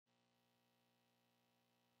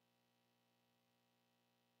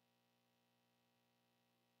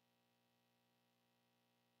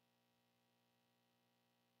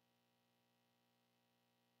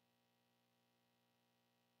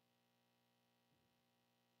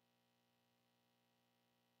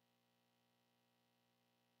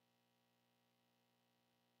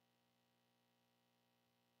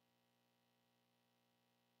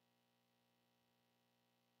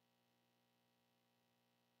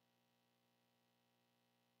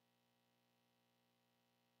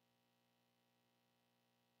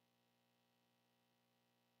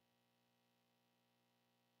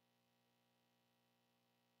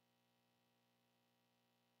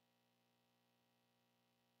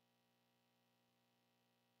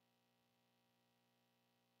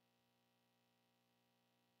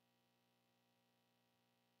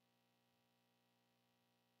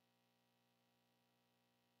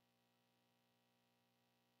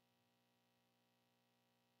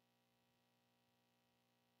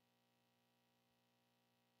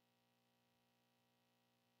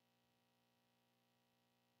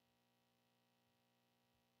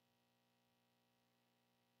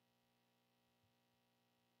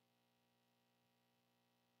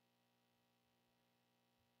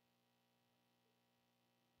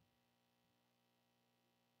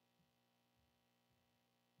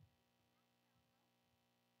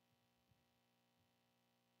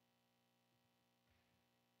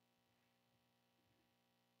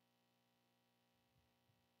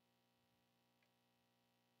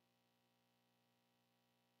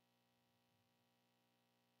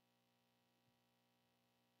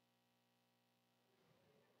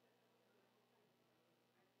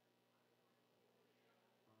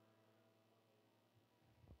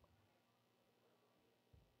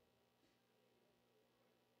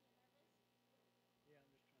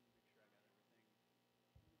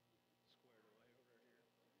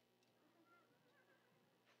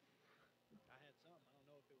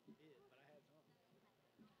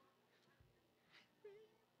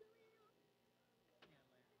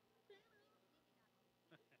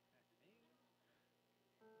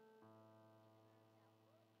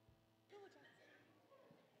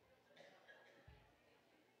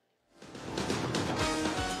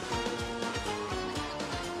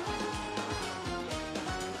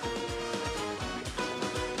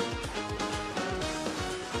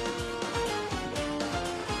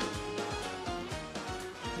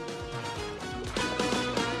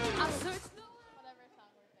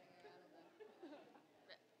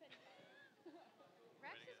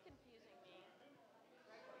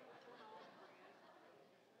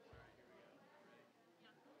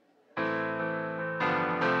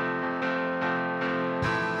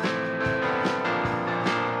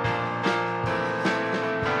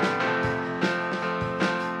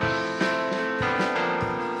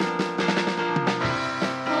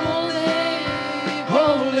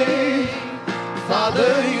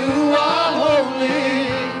Father, you are holy.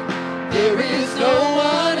 There is no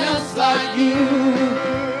one else like you.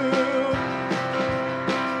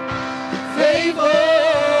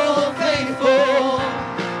 Faithful, faithful.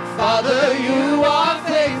 Father, you are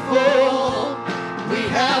faithful. We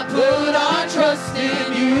have put our trust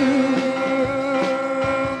in you.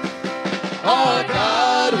 Our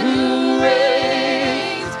God who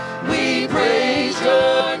reigns, we praise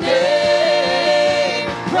your name.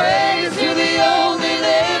 Praise to the only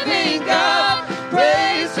living God.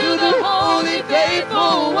 Praise to the holy,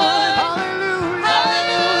 faithful one. Hallelujah.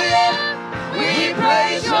 Hallelujah. We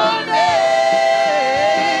praise your name.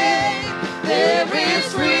 There is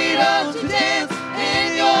freedom to dance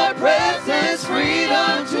in your presence,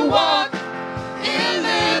 freedom to walk in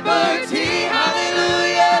liberty.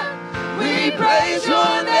 Hallelujah. We praise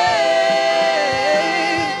your name.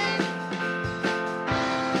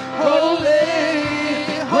 Holy,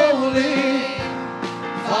 holy,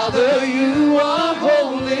 Father, you are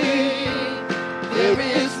holy. There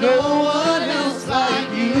is no one else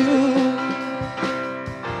like you.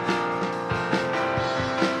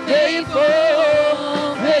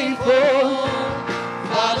 Faithful, faithful,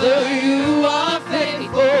 Father, you are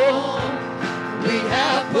faithful. We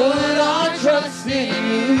have put our trust in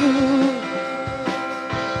you.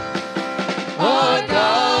 Our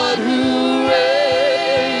God who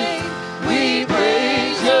reigns, we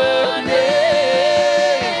praise your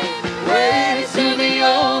name. Praise to the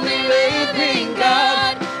only living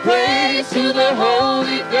God. Praise to the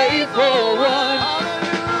holy, faithful one.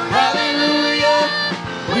 Hallelujah.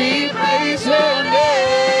 We praise your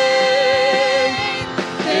name.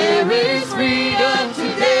 There is freedom to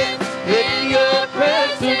dance in your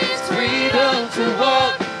presence, freedom to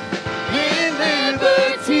walk in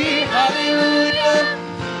liberty. Hallelujah.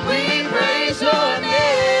 We praise your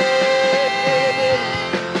name.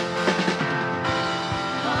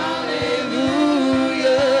 Hallelujah.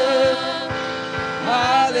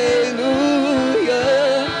 Hallelujah.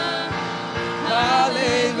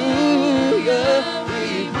 Hallelujah. We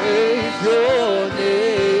praise your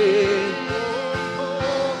name.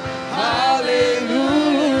 Hallelujah.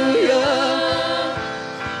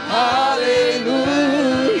 Hallelujah.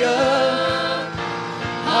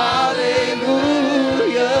 Hallelujah.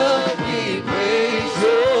 We praise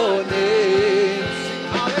your name.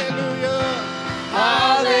 Hallelujah.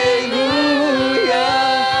 Hallelujah.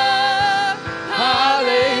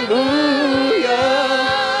 Hallelujah.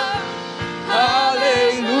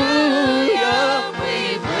 Hallelujah. We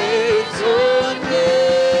praise your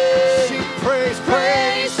name. Sing praise,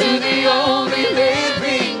 praise to the only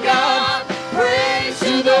living God. Praise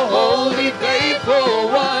to the holy, faithful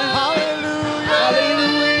one. Hallelujah.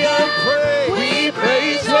 Hallelujah. We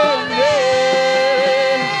praise your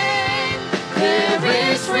name. There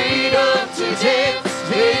is freedom to dance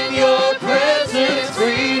in your presence,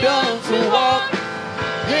 freedom to walk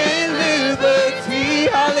in liberty.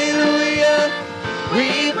 Hallelujah.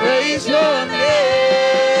 We praise your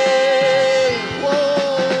name.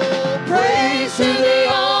 Whoa. Praise to the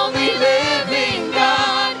only living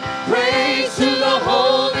God. Praise to the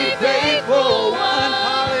holy, faithful one.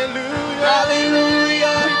 Hallelujah.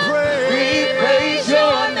 Hallelujah. We praise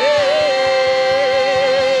your name.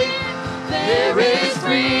 There is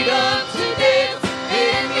freedom to dance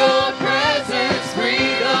in your presence,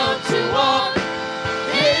 freedom to walk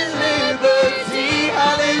in liberty.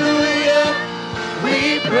 Hallelujah.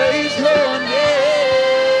 We praise your name.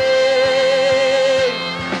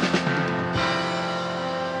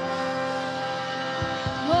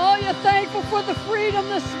 Oh, you're thankful for the freedom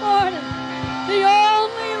this morning. The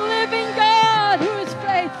only living God who is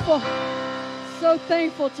faithful. So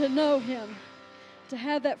thankful to know him, to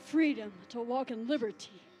have that freedom to walk in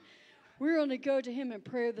liberty. We're going to go to him in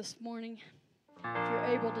prayer this morning. If you're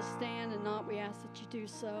able to stand and not, we ask that you do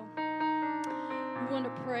so. We want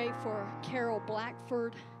to pray for Carol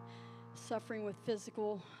Blackford, suffering with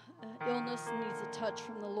physical illness, needs a touch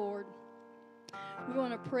from the Lord. We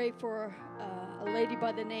want to pray for a lady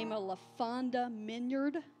by the name of LaFonda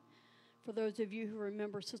Minyard. For those of you who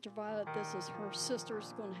remember Sister Violet, this is her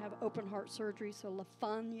sister's going to have open heart surgery. So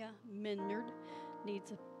LaFonda Minyard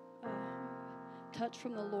needs a touch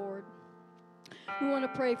from the Lord. We want to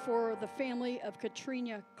pray for the family of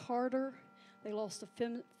Katrina Carter. They lost a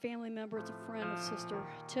family member. It's a friend of Sister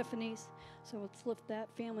Tiffany's. So let's lift that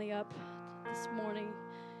family up this morning.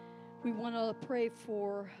 We want to pray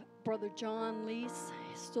for Brother John Lease.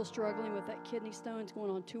 He's still struggling with that kidney stone. It's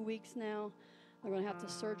going on 2 weeks now. They're going to have to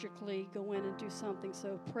surgically go in and do something.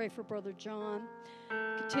 So pray for Brother John.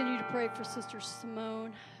 Continue to pray for Sister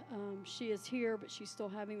Simone. She is here, but she's still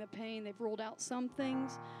having the pain. They've ruled out some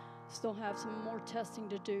things. Still have some more testing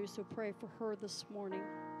to do, so pray for her this morning.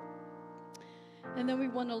 And then we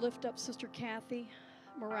want to lift up Sister Kathy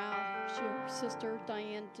Morale. Her sister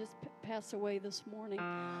Diane just passed away this morning.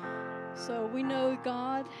 So we know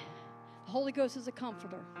God, the Holy Ghost is a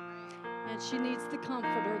comforter. And she needs the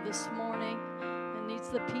comforter this morning and needs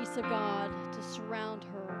the peace of God to surround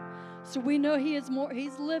her. So we know He's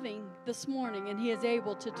living this morning, and He is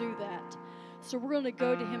able to do that. So we're going to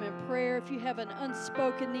go to Him in prayer. If you have an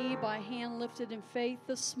unspoken need by hand lifted in faith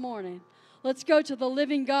this morning, let's go to the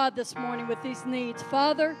living God this morning with these needs.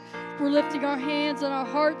 Father, we're lifting our hands and our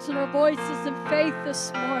hearts and our voices in faith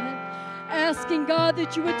this morning, asking God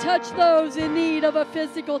that you would touch those in need of a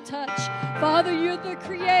physical touch. Father, you're the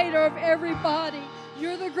creator of everybody.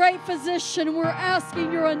 You're the great physician. We're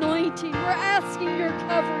asking your anointing. We're asking your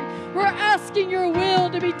covering. We're asking your will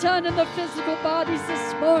to be done in the physical bodies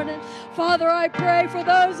this morning. Father, I pray for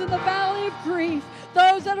those in the valley of grief,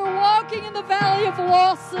 those that are walking in the valley of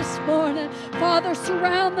loss this morning. Father,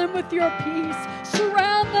 surround them with your peace.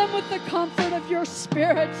 Surround them with the comfort of your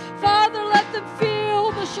Spirit. Father, let them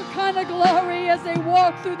feel the Shekinah glory as they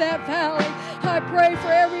walk through that valley. I pray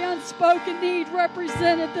for every unspoken need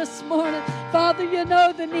represented this morning. Father, you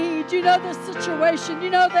know the need. You know the situation. You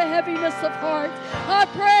know the heaviness of heart. I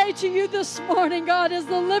pray to you this morning, God, as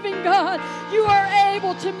the living God, you are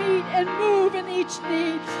able to meet and move in each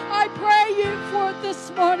need. I pray you for it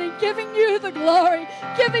this morning, giving you the glory,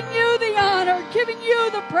 giving you the honor, giving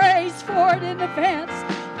you the praise for it in advance.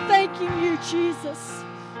 Thanking you, Jesus.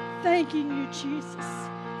 Thanking you, Jesus.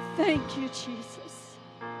 Thank you, Jesus.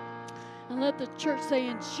 And let the church say,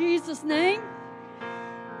 in Jesus' name,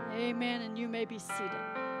 amen, and you may be seated.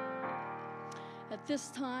 At this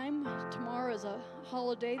time, tomorrow is a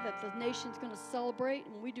holiday that the nation's going to celebrate,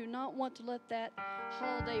 and we do not want to let that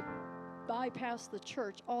holiday bypass the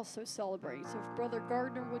church also celebrating. So if Brother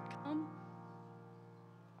Gardner would come.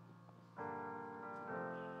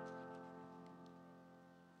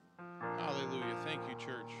 Hallelujah. Thank you,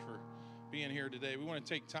 church, for being here today. We want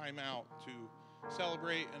to take time out to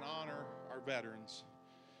celebrate and honor our veterans.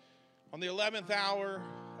 On the 11th hour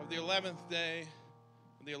of the 11th day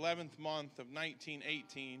of the 11th month of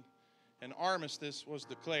 1918, an armistice was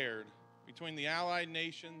declared between the Allied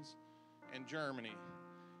nations and Germany,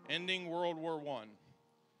 ending World War I.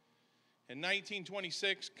 In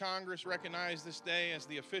 1926, Congress recognized this day as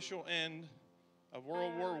the official end of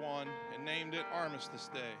World War I and named it Armistice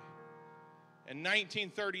Day. In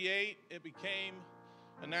 1938, it became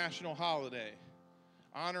a national holiday,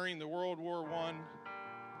 honoring the World War I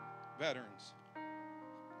veterans.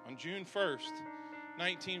 On June 1st,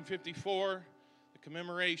 1954, the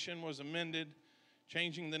commemoration was amended,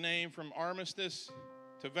 changing the name from Armistice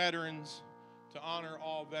to Veterans to honor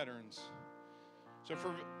all veterans. So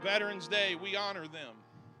for Veterans Day, we honor them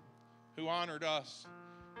who honored us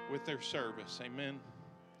with their service. Amen.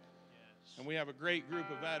 Yes. And we have a great group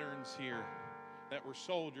of veterans here that were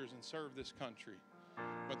soldiers and served this country.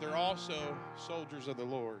 But they're also soldiers of the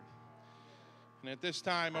Lord. And at this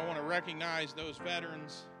time, I want to recognize those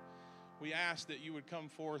veterans. We ask that you would come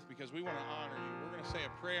forth because we want to honor you. We're going to say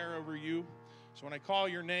a prayer over you. So when I call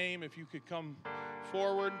your name, if you could come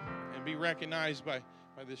forward and be recognized by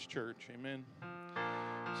this church. Amen.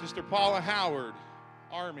 Sister Paula Howard,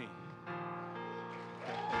 Army.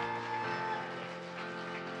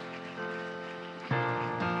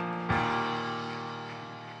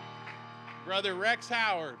 Brother Rex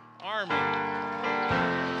Howard, Army.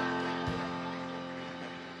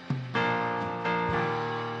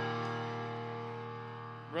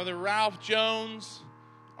 Brother Ralph Jones,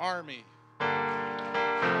 Army.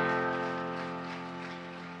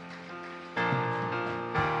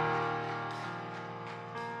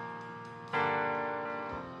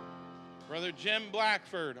 Brother Jim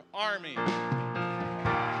Blackford, Army.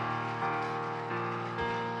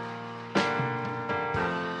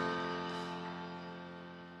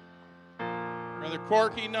 Brother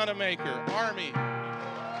Corky Nunnemaker, Army.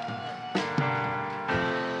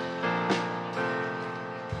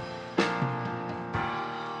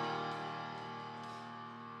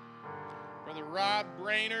 Brother Rob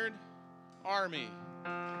Brainerd, Army.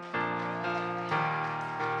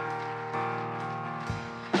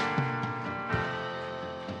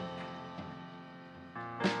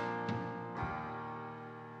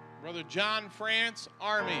 Brother John France,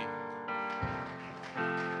 Army.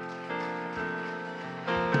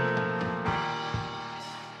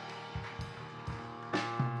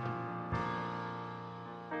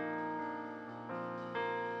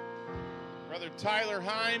 Brother Tyler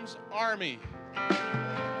Himes, Army.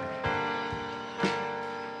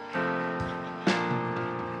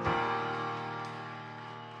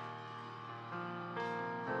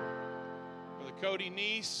 Jody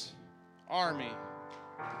Neese, Army.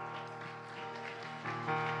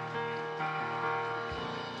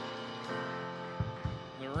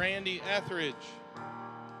 Brother Randy Etheridge,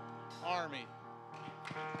 Army.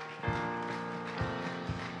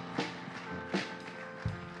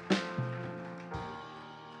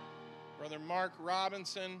 Brother Mark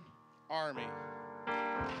Robinson, Army.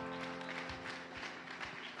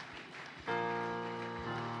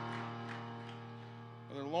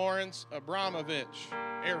 Brother Lawrence Abramovich,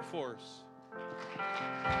 Air Force.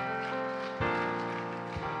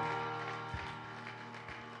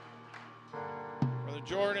 Brother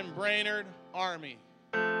Jordan Brainerd, Army.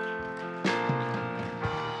 Brother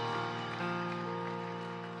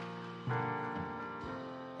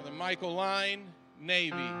Michael Line,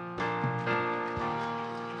 Navy.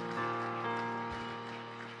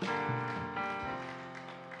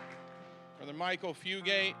 Brother Michael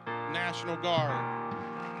Fugate, National Guard.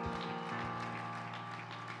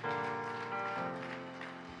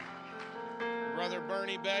 Brother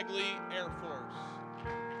Bernie Begley, Air Force.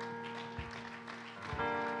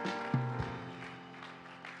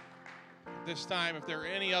 At this time, if there are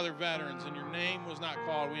any other veterans and your name was not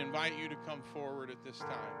called, we invite you to come forward at this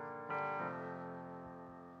time.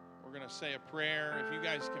 We're going to say a prayer. If you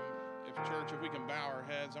guys can, if we can bow our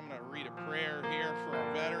heads, I'm going to read a prayer here for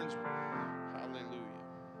our veterans. Hallelujah.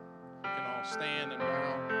 We can all stand and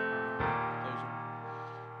bow.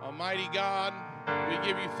 Almighty God, we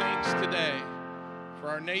give you thanks today for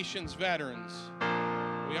our nation's veterans.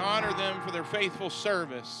 We honor them for their faithful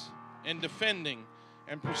service in defending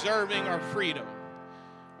and preserving our freedom.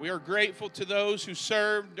 We are grateful to those who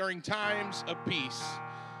served during times of peace,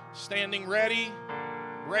 standing ready,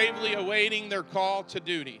 bravely awaiting their call to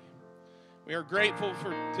duty. We are grateful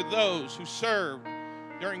to those who served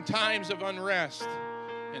during times of unrest,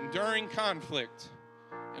 enduring conflict,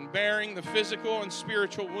 and bearing the physical and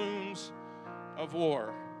spiritual wounds of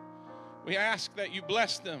war. We ask that you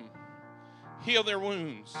bless them, heal their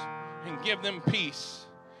wounds, and give them peace.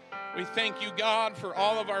 We thank you, God, for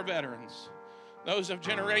all of our veterans, those of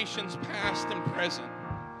generations past and present.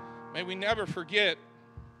 May we never forget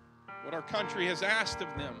what our country has asked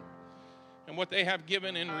of them and what they have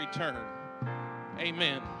given in return.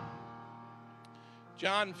 Amen.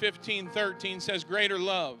 John 15:13 says, "Greater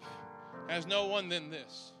love has no one than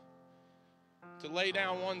this, to lay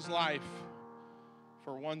down one's life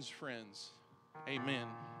for one's friends." Amen.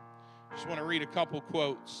 Just want to read a couple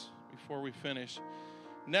quotes before we finish.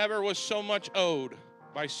 Never was so much owed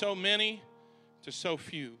by so many to so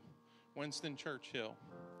few. Winston Churchill.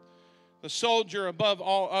 The soldier above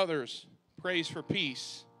all others prays for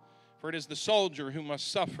peace, for it is the soldier who must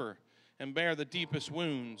suffer and bear the deepest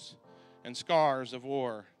wounds and scars of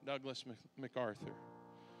war. Douglas MacArthur.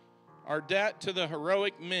 Our debt to the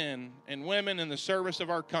heroic men and women in the service of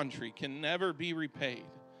our country can never be repaid.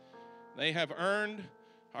 They have earned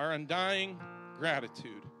our undying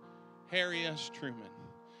gratitude. Harry S. Truman.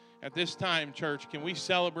 At this time, church, can we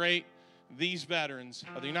celebrate these veterans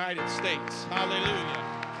of the United States?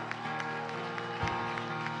 Hallelujah.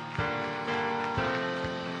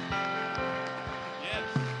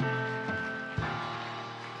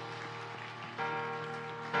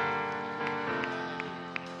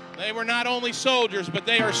 They were not only soldiers, but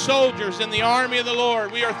they are soldiers in the army of the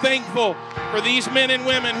Lord. We are thankful for these men and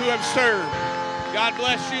women who have served. God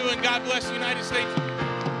bless you, and God bless the United States.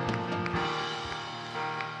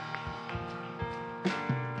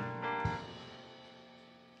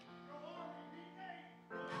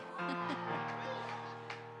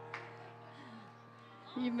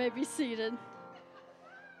 You may be seated.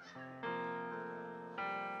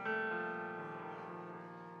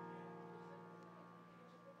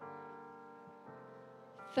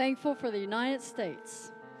 Thankful for the United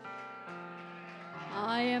States.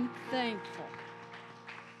 I am thankful.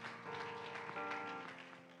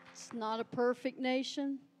 It's not a perfect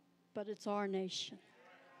nation, but it's our nation.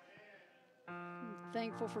 I'm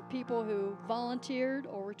thankful for people who volunteered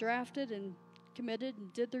or were drafted and committed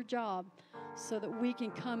and did their job so that we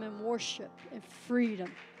can come and worship in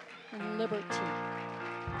freedom and liberty.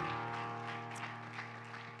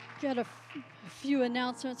 Got a few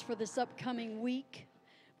announcements for this upcoming week.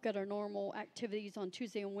 Got our normal activities on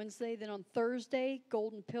Tuesday and Wednesday. Then on Thursday,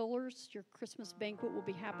 Golden Pillars, your Christmas banquet will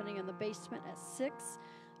be happening in the basement at 6.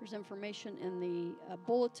 There's information in the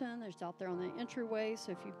bulletin. There's out there on the entryway,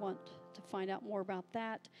 so if you want to find out more about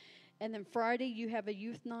that. And then Friday, you have a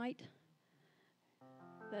youth night.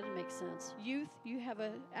 That didn't make sense. Youth, you have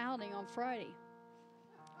an outing on Friday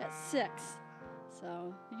at 6.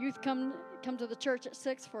 So youth come to the church at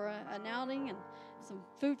 6 for an outing and some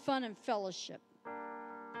food, fun, and fellowship.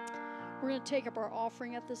 We're going to take up our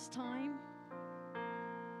offering at this time.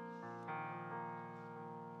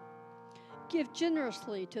 Give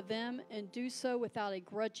generously to them and do so without a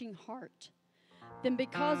grudging heart. Then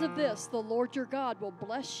because of this, the Lord your God will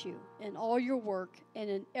bless you in all your work and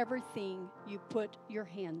in everything you put your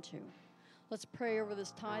hand to. Let's pray over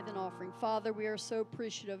this tithe and offering. Father, we are so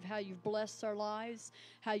appreciative of how you've blessed our lives,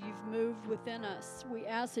 how you've moved within us. We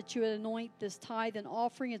ask that you would anoint this tithe and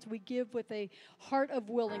offering as we give with a heart of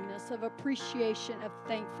willingness, of appreciation, of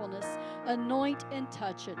thankfulness. Anoint and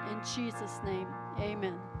touch it. In Jesus' name,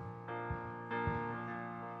 amen.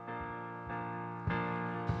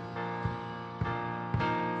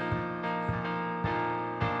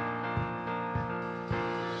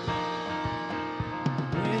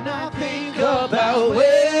 When I think about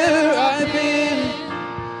where I've been,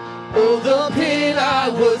 oh, the pit I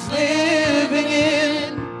was living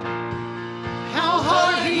in, how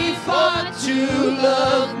hard he fought to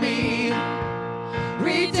love me.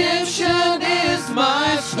 Redemption is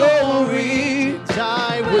my story.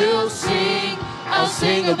 I will sing, I'll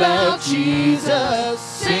sing about Jesus,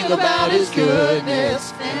 sing about his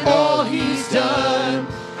goodness and all he's done.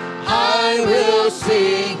 I will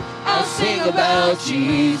sing, I'll sing about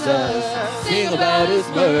Jesus, sing about his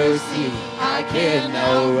mercy, I can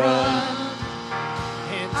now run.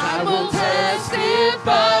 And I will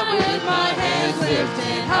testify with my hands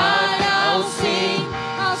lifted high.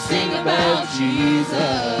 I'll sing about Jesus.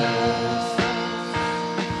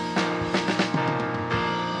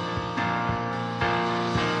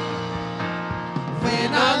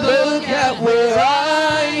 When I look at where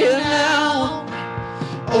I am now,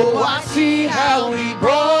 oh, I see how he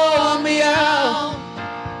brought me out.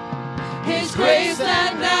 His grace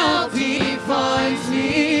that now defines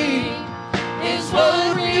me is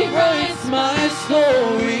what rewrites my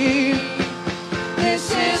story.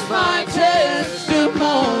 This is my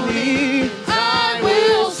testimony. I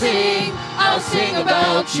will sing, I'll sing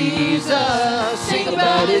about Jesus, sing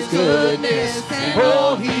about his goodness and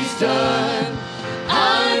all he's done.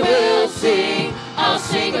 I will sing, I'll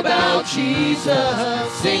sing about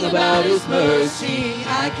Jesus, sing about his mercy,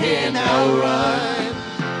 I can now run.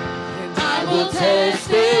 And I will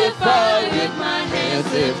testify with my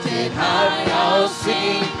hands lifted high.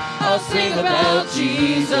 I'll sing about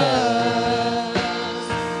Jesus.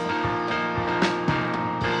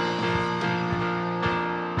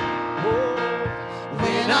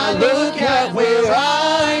 When I look at where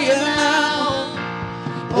I am now,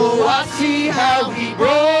 oh, I see how he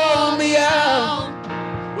brought me out.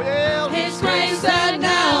 Well, his grace that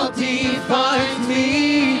now defines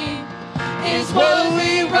me is what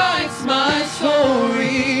rewrites my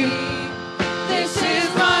story. This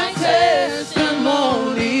is my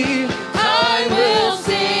testimony. I will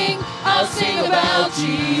sing, I'll sing about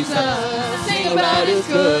Jesus, sing about his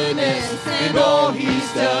goodness and all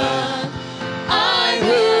he's done. I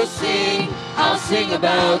will sing, I'll sing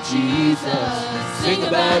about Jesus, sing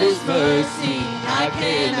about his mercy, I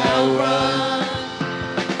can now run.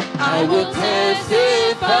 I will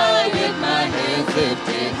testify with my hands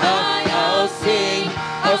lifted high. I'll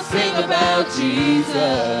sing about Jesus.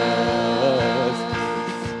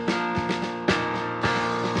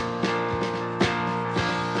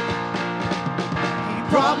 He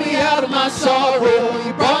brought me out of my sorrow,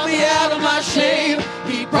 he brought me out of my shame,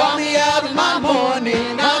 he brought me out of my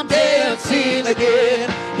mourning, I'm dancing again.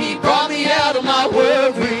 He brought me out of my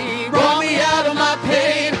worry, he brought me out of my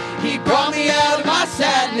pain, he brought me out of my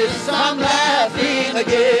sadness, I'm laughing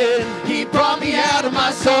again. He brought me out of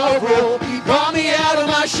my sorrow, he brought me out of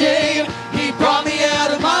my shame, he brought me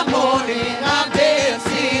out of my mourning, I'm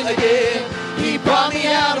dancing again. He brought me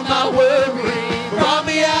out of my worry, brought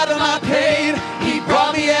me out of my pain, he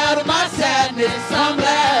brought me out of my sadness, I'm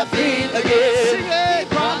laughing again. He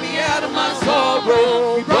brought me out of my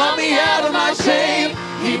sorrow, he brought me out of my shame,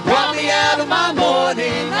 he brought me out of my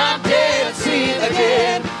mourning, I'm dancing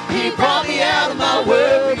again. He brought me out of my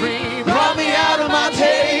worry, brought me out of my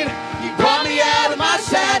pain, he brought me out of my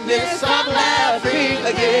sadness, I'm laughing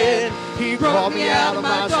again. He brought me out of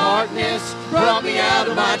my darkness, brought me out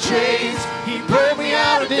of my chains, he brought me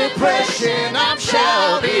out of depression, I'm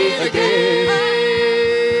shouting again.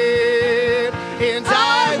 And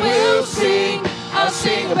I will sing, I'll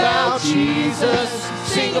sing about Jesus,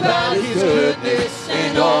 sing about his goodness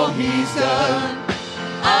and all he's done.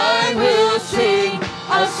 I will sing,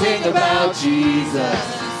 I'll sing about Jesus,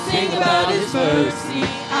 sing about his mercy,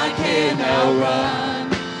 I can now run.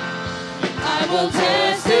 I will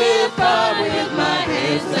testify with my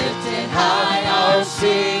hands lifted high. I'll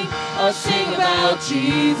sing about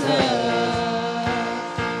Jesus.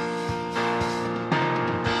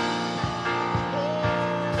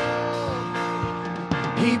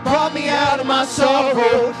 brought me out of my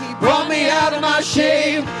sorrow. He brought me out of my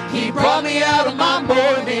shame. He brought me out of my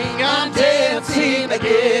mourning. I'm dancing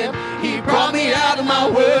again. He brought me out of my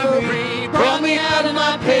worry. He brought me out of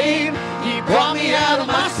my pain. He brought me out of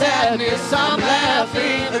my sadness. I'm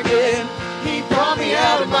laughing again. He brought me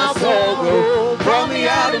out of my sorrow. Brought me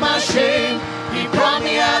out of my shame. He brought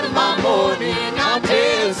me out of my mourning. I'm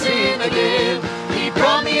dancing again. He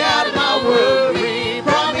brought me out of my worry. He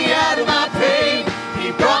brought me out of my pain.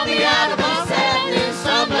 He brought me out of my sadness.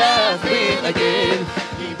 I'm laughing again.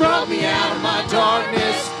 He brought me out of my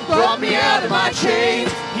darkness. Brought me out of my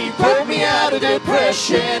chains. He broke me out of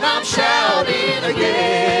depression. I'm shouting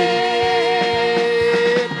again.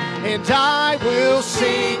 And I will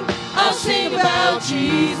sing. I'll sing about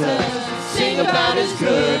Jesus. Sing about his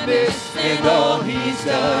goodness and all he's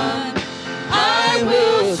done. I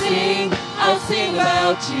will sing. I'll sing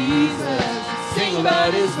about Jesus. Sing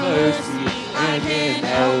about his mercy. I can't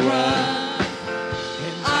outrun.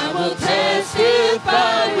 And I will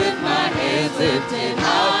testify with my hands lifted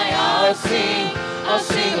high. I'll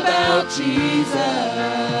sing about Jesus.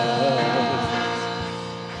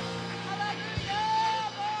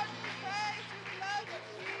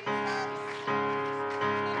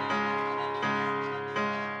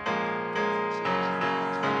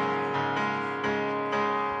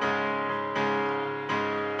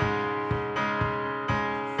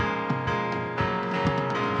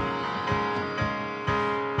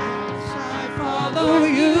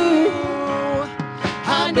 You,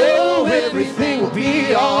 I know everything will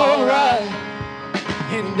be alright.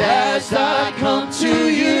 And as I come to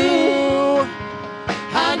you,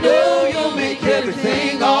 I know you'll make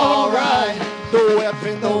everything alright. The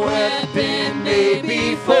weapon may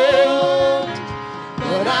be formed,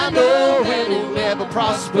 but I know it will never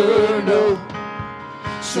prosper, no.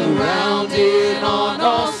 Surrounded on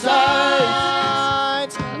all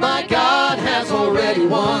sides, my God has already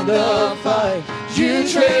won the fight. You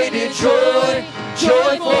traded joy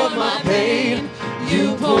for my pain.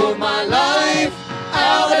 You pulled my life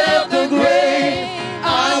out of the grave.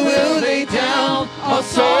 I will lay down all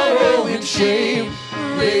sorrow and shame.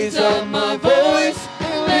 Raise up my voice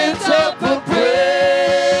and lift up a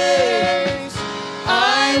praise.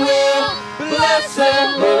 I will bless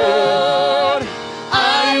the Lord.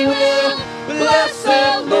 I will bless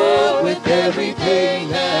the Lord with everything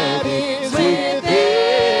that is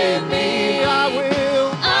within me. I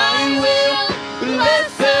will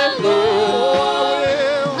bless the Lord.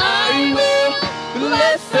 I will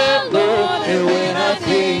bless the Lord. And when I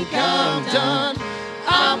think I'm done,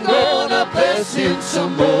 I'm gonna bless him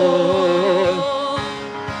some more.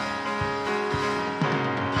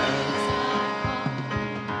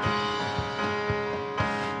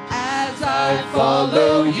 As I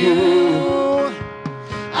follow you,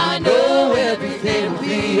 I know everything will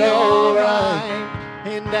be alright.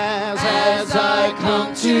 And as I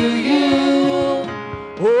come to you,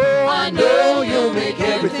 oh, I know you'll make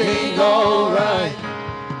everything alright.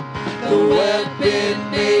 The weapon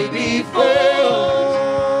may be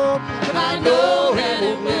formed, but I know it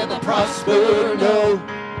will never prosper, no.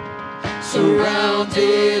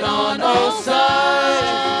 Surrounded on all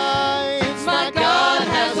sides, my God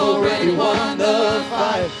has already won the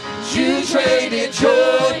fight. You traded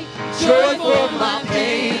joy for my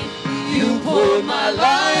pain. You pulled my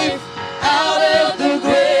life out of the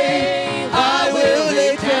grave. I will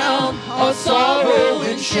lay down all sorrow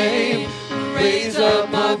and shame. Raise up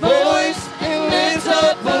my voice and lift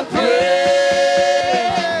up a praise.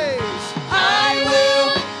 I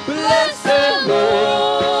will bless the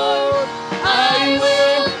Lord. I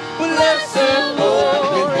will bless the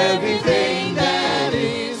Lord with everything that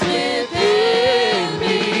is within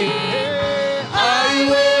me. I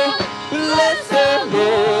will bless the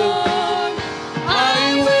Lord. I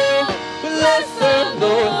will bless the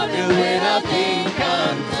Lord. And when I think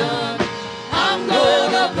I'm done, I'm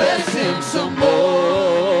gonna bless him some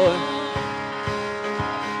more.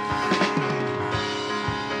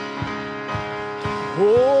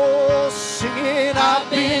 Oh, singing, I've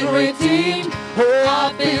been redeemed. Oh,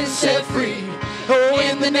 I've been set free. Oh,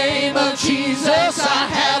 in the name of Jesus, I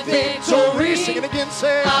have victory. Sing it again,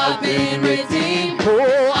 say, I've been redeemed.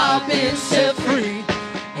 Oh, I've been set free.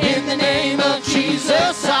 In the name of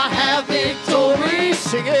Jesus, I have victory.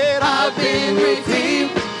 Sing it, I've been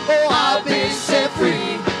redeemed. Oh, I've been set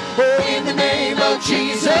free. Oh, in the name of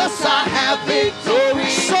Jesus, I have victory.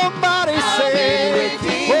 Somebody say,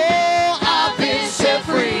 oh, I've been set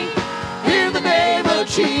free. In the name of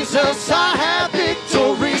Jesus, I have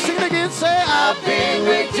victory. Sing it again, say, I've been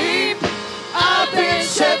redeemed. I've been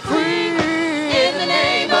set free. In the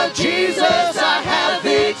name of Jesus, I have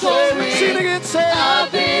victory. Sing it again, say,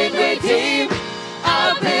 I've been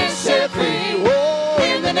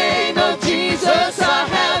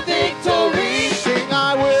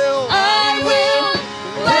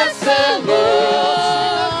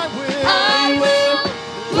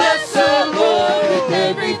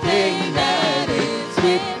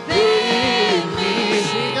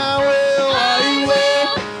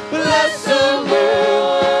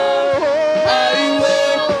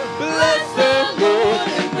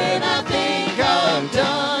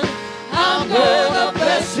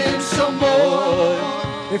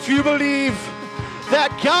you believe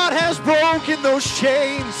that God has broken those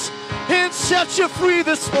chains and set you free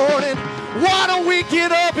this morning, why don't we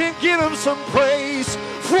get up and give him some praise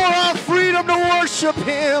for our freedom to worship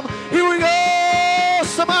him? Here we go.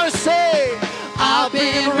 Somebody say, I've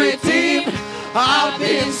been redeemed, I've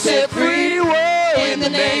been set free. In the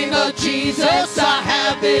name of Jesus, I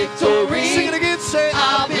have victory. Sing it again, say,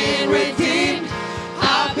 I've been redeemed,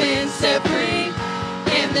 I've been set free.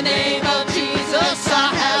 In the name of Jesus,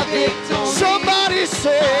 I have victory. Somebody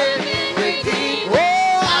say, I've been redeemed,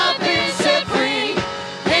 I've been set free.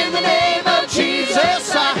 In the name of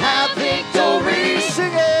Jesus, I have victory.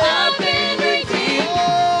 Sing it. I've been redeemed,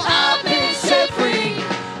 I've been set free.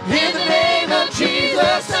 In the name of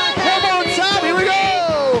Jesus, I have victory. One more time, here we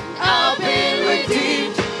go. I've been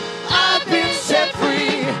redeemed, I've been set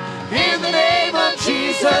free. In the name of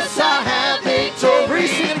Jesus, I have victory.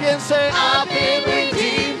 Sing it again, say, I've been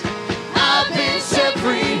redeemed, I've been set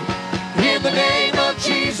free. In the name of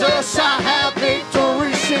Jesus, I have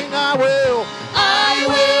victory. Sing, I will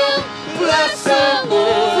bless the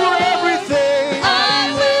Lord for everything.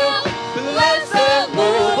 I will bless the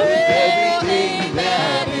Lord with everything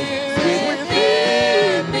that is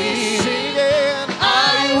within me. Singing,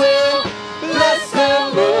 I will bless the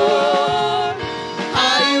Lord.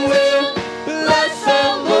 I will bless the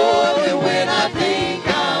Lord. And when I think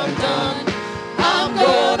I'm done, I'm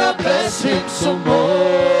gonna bless him some more.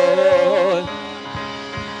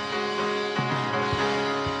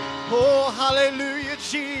 Oh, hallelujah,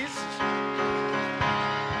 Jesus.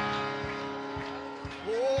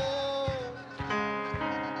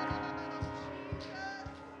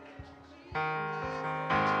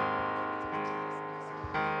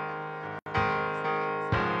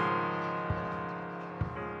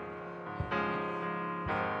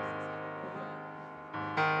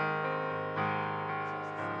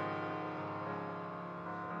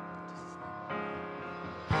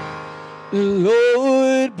 The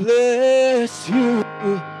Lord bless you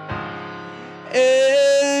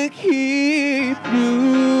and keep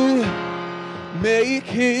you. Make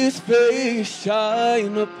his face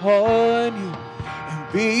shine upon you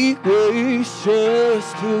and be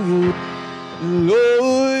gracious to you. The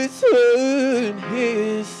Lord turn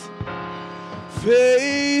his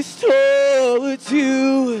face towards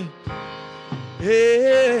you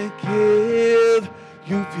and give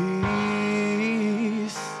you peace.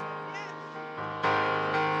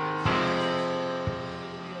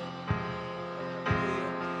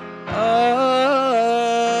 Amen.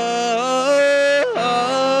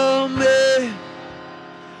 Amen.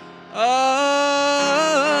 Amen.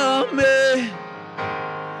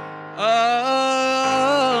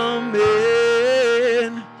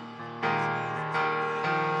 Amen.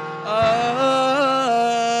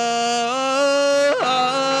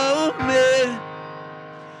 Amen.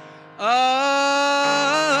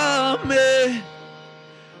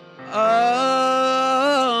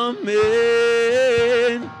 Amen.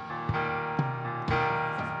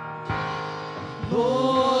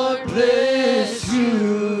 Lord bless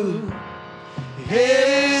you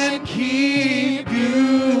and keep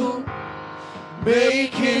you.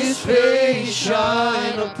 Make his face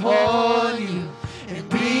shine upon you and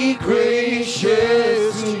be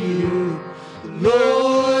gracious to you. The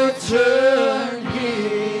Lord turn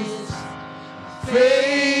his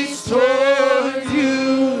face toward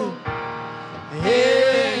you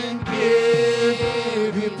and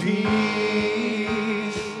give you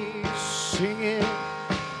peace. Sing it.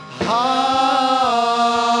 Amen.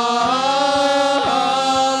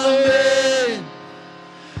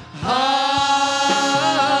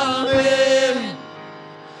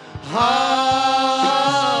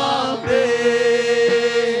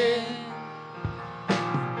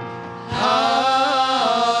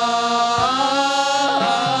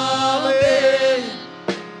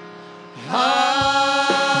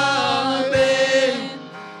 Amen.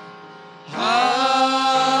 Amen.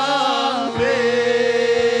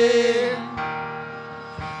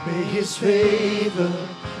 May his favor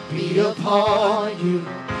be upon you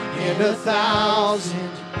in 1,000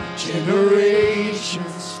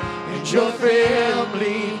 generations, and your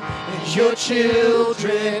family, and your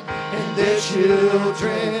children, and their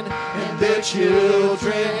children, and their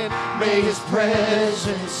children. May his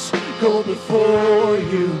presence go before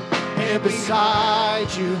you and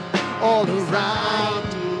beside you, all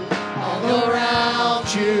around you, all around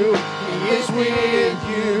you. He is with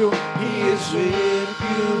you, he is with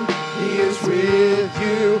you, he is with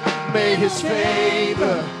you. May his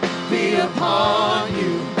favor be upon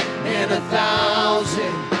you in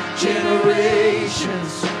 1,000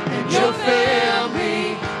 generations, and your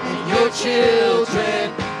family, and your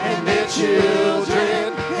children, and their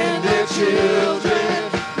children, and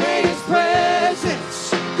children. May His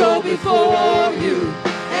presence go before you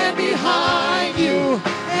and behind you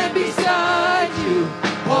and beside you,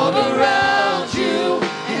 all around you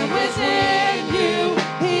and within you.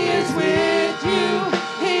 He is with you.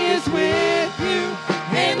 He is with you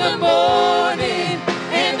in the morning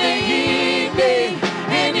and the evening,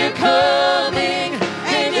 and you're coming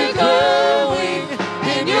and you're going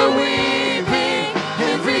and you're weeping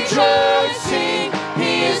and rejoicing.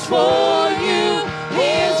 He is for you. He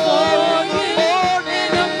is for you in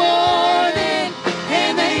the morning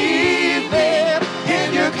and the evening,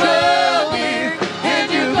 and you're coming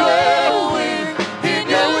and you're going and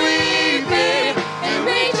you're weeping and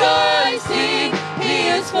rejoicing. He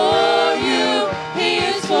is for you. He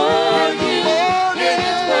is for you. He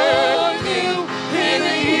is for you in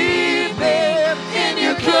the evening, and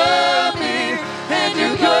you're coming and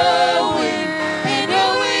you're going and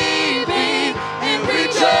you're weeping and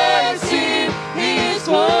rejoicing. He is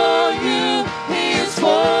for you. He is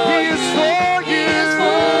for you. He is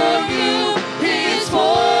for you. He is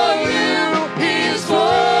for you. He is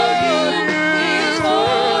for you. He is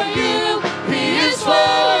for you. He is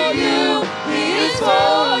for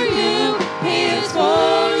you. He is for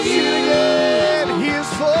you.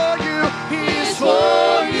 He is for you. He is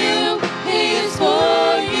for you. He is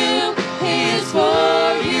for you. He is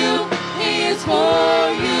for you. He is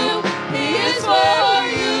for you. He is for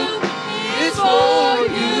you. He is for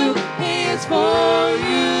you. He is for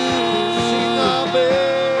you. Sing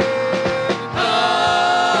amen.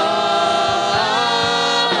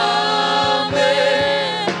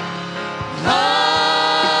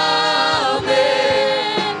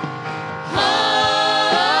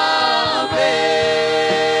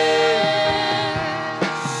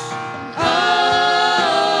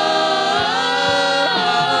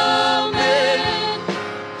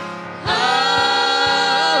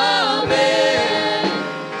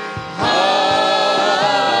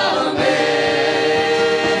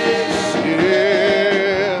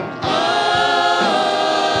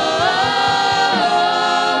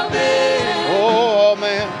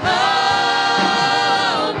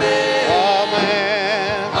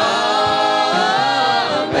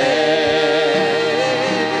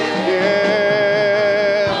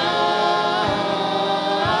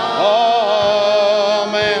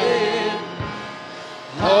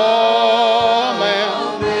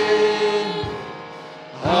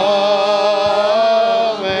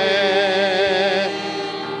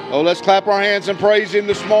 Let's clap our hands and praise Him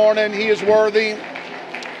this morning. He is worthy.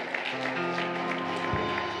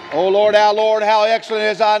 Oh Lord, how excellent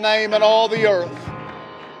is Thy name in all the earth.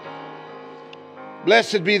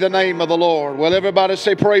 Blessed be the name of the Lord. Will everybody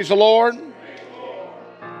say praise the Lord?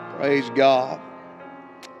 Praise God.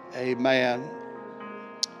 Amen.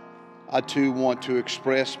 I too want to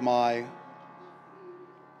express my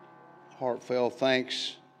heartfelt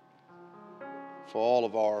thanks for all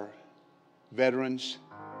of our veterans.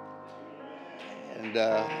 And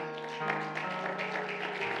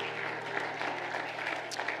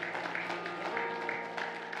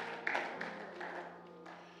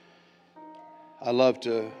I love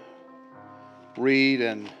to read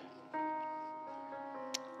and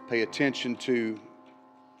pay attention to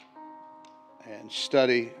and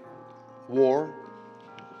study war,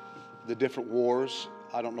 the different wars.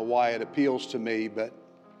 I don't know why it appeals to me, but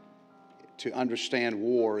to understand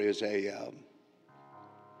war is a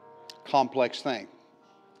complex thing.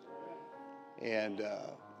 And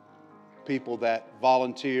people that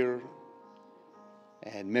volunteer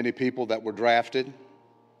and many people that were drafted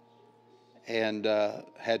and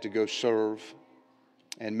had to go serve,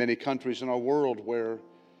 and many countries in our world where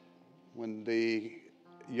when the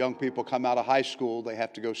young people come out of high school, they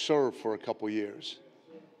have to go serve for a couple years.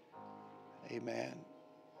 Amen.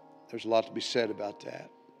 There's a lot to be said about that.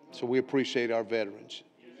 So we appreciate our veterans.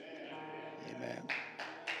 Amen.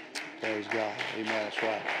 Praise God. Amen. That's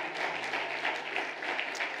right.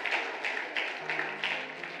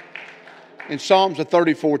 In Psalms, the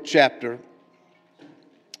 34th chapter,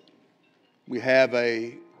 we have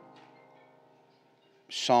a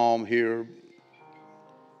psalm here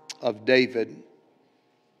of David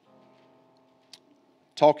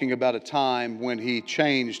talking about a time when he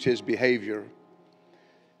changed his behavior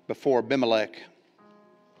before Abimelech,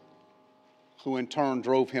 who in turn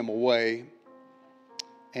drove him away,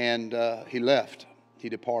 and he left. He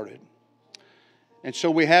departed. And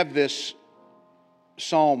so we have this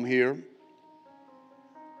psalm here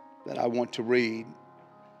that I want to read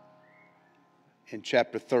in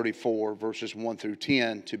chapter 34, verses 1 through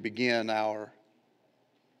 10, to begin our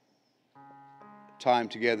time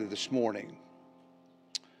together this morning.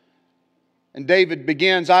 And David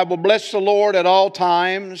begins, I will bless the Lord at all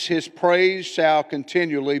times. His praise shall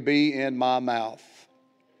continually be in my mouth.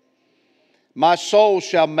 My soul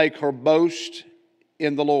shall make her boast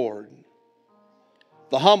in the Lord.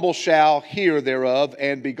 The humble shall hear thereof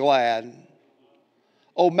and be glad.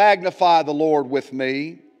 O magnify the Lord with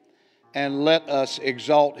me, and let us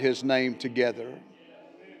exalt his name together.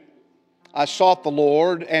 I sought the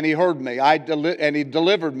Lord, and he heard me, and he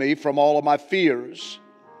delivered me from all of my fears.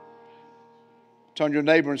 Turn to your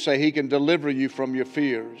neighbor and say, he can deliver you from your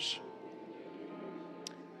fears.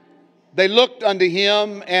 They looked unto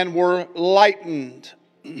him and were lightened.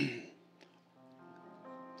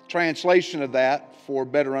 Translation of that, for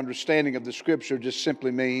better understanding of the scripture, just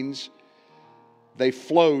simply means they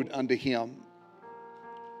flowed unto him.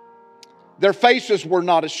 Their faces were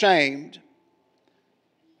not ashamed.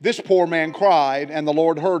 This poor man cried, and the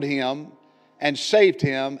Lord heard him and saved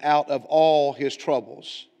him out of all his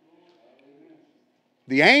troubles.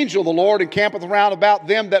 The angel of the Lord encampeth round about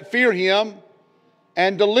them that fear him,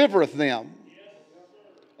 and delivereth them.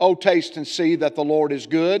 O taste and see that the Lord is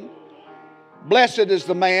good. Blessed is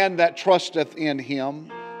the man that trusteth in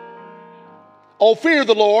him. O fear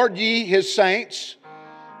the Lord, ye his saints,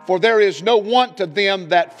 for there is no want to them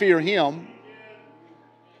that fear him.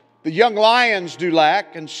 The young lions do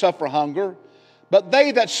lack and suffer hunger, but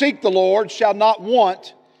they that seek the Lord shall not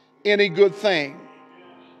want any good thing.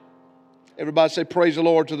 Everybody say, praise the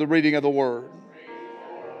Lord to the reading of the word.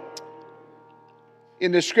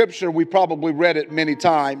 In this scripture, we probably read it many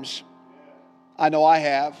times. I know I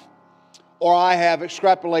have. Or I have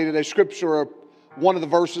extrapolated a scripture or one of the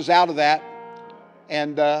verses out of that,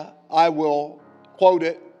 and I will quote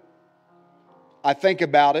it. I think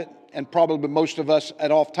about it, and probably most of us at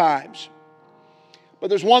off times. But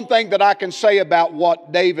there's one thing that I can say about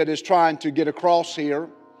what David is trying to get across here,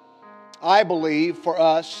 I believe, for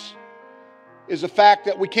us, is the fact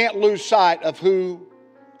that we can't lose sight of who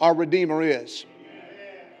our Redeemer is.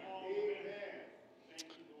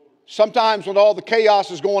 Sometimes when all the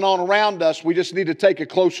chaos is going on around us, we just need to take a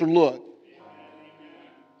closer look.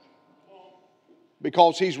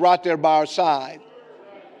 Because he's right there by our side.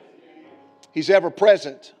 He's ever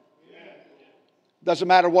present. Doesn't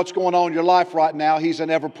matter what's going on in your life right now, he's an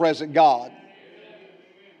ever-present God.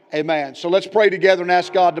 Amen. So let's pray together and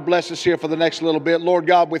ask God to bless us here for the next little bit. Lord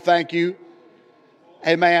God, we thank you.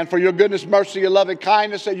 Amen. For your goodness, mercy, your loving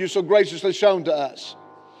kindness that you so graciously shown to us.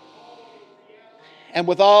 And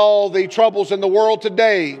with all the troubles in the world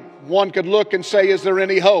today, one could look and say, is there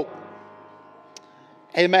any hope?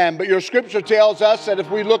 Amen. But your scripture tells us that if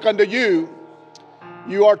we look unto you,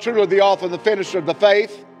 you are truly the author and the finisher of the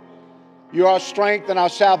faith. You are our strength and our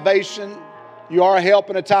salvation. You are a help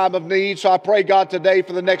in a time of need. So I pray, God, today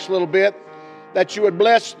for the next little bit, that you would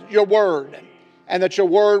bless your word and that your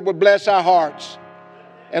word would bless our hearts.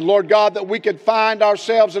 And Lord God, that we could find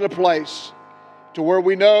ourselves in a place to where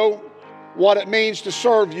we know what it means to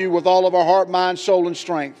serve you with all of our heart, mind, soul, and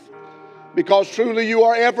strength. Because truly you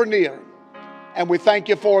are ever near. And we thank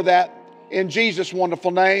you for that in Jesus'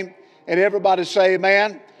 wonderful name. And everybody say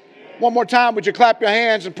amen. Amen. One more time, would you clap your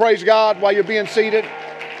hands and praise God while you're being seated?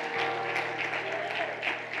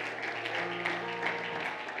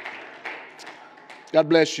 God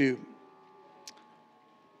bless you.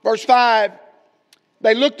 Verse 5,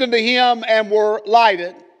 they looked unto him and were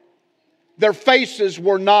lighted. Their faces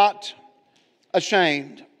were not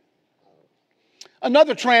ashamed.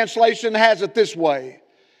 Another translation has it this way.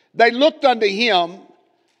 They looked unto him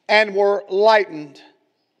and were lightened,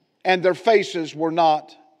 and their faces were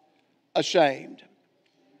not ashamed.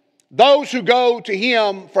 Those who go to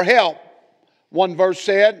him for help, one verse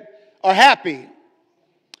said, are happy,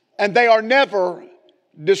 and they are never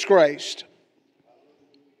disgraced.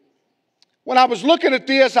 When I was looking at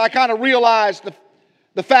this, I kind of realized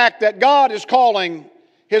the fact that God is calling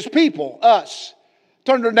his people, us.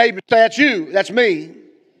 Turn to your neighbor and say, that's you, that's me.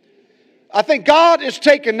 I think God is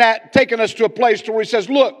taking us to a place where he says,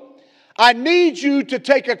 look, I need you to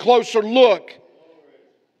take a closer look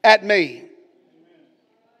at me.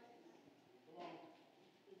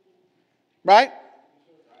 Right?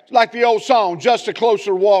 It's like the old song, just a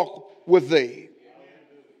closer walk with thee.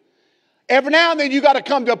 Every now and then you got to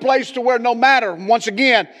come to a place to where no matter, once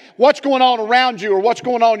again, what's going on around you or what's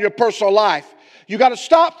going on in your personal life, you got to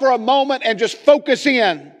stop for a moment and just focus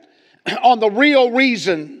in on the real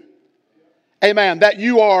reason, amen, that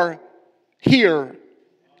you are here,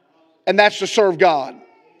 and that's to serve God.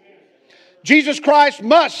 Jesus Christ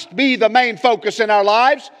must be the main focus in our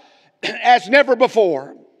lives as never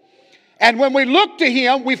before. And when we look to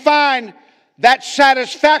him, we find that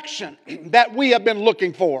satisfaction that we have been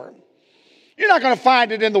looking for. You're not going to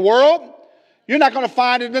find it in the world. You're not going to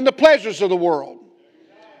find it in the pleasures of the world.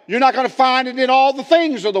 You're not going to find it in all the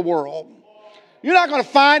things of the world. You're not going to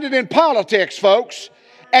find it in politics, folks.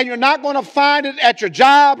 And you're not going to find it at your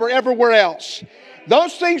job or everywhere else.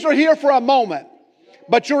 Those things are here for a moment.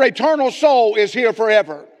 But your eternal soul is here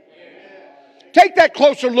forever. Take that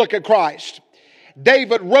closer look at Christ.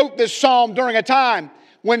 David wrote this psalm during a time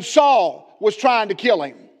when Saul was trying to kill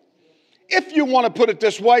him. If you want to put it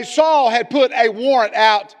this way, Saul had put a warrant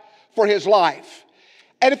out for his life.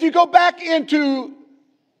 And if you go back into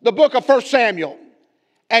the book of 1 Samuel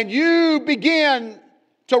and you begin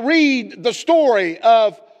to read the story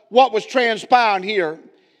of what was transpiring here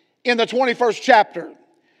in the 21st chapter,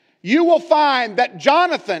 you will find that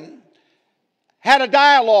Jonathan had a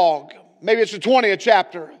dialogue, maybe it's the 20th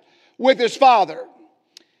chapter, with his father.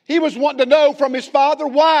 He was wanting to know from his father,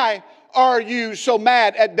 why are you so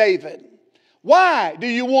mad at David? Why do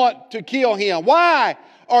you want to kill him? Why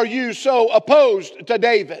are you so opposed to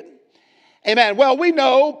David? Amen. Well, we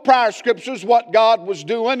know prior scriptures what God was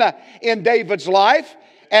doing in David's life.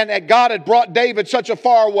 And that God had brought David such a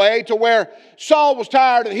far way to where Saul was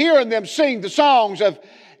tired of hearing them sing the songs of,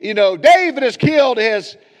 David has killed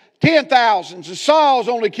his 10,000s and Saul's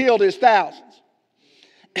only killed his thousands.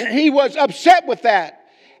 He was upset with that.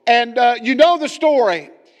 And you know the story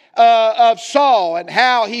of Saul and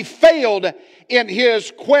how he failed in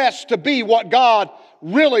his quest to be what God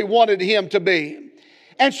really wanted him to be.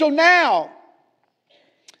 And so now,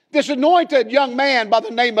 this anointed young man by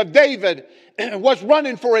the name of David was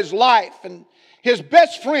running for his life. And his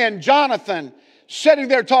best friend, Jonathan, sitting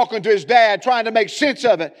there talking to his dad, trying to make sense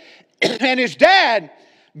of it. And his dad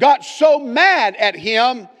got so mad at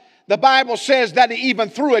him, the Bible says that he even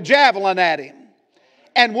threw a javelin at him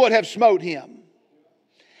and would have smote him.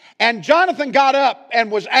 And Jonathan got up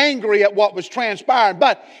and was angry at what was transpiring.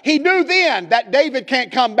 But he knew then that David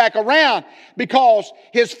can't come back around because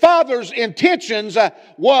his father's intentions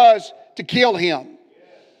was to kill him.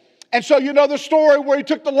 And so you know the story where he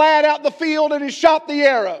took the lad out in the field and he shot the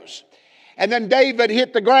arrows. And then David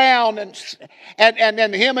hit the ground and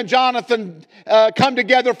then him and Jonathan come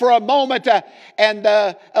together for a moment.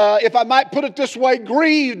 If I might put it this way,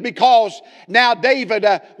 grieved because now David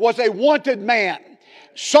was a wanted man.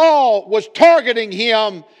 Saul was targeting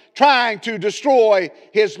him, trying to destroy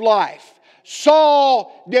his life.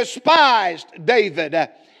 Saul despised David,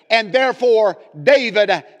 and therefore David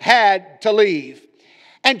had to leave.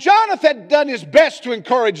 And Jonathan had done his best to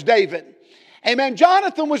encourage David. Amen.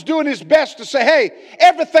 Jonathan was doing his best to say, hey,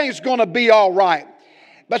 everything's going to be all right.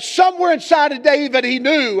 But somewhere inside of David, he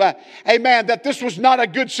knew, amen, that this was not a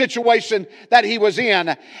good situation that he was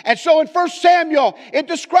in. And so in 1 Samuel, it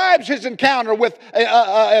describes his encounter with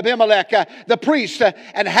Abimelech, the priest,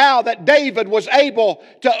 and how that David was able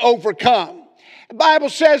to overcome. The Bible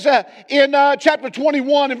says in chapter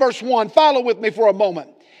 21 and verse 1, follow with me for a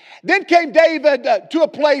moment. Then came David to a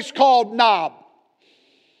place called Nob,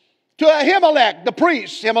 to Ahimelech, the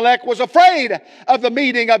priest. Ahimelech was afraid of the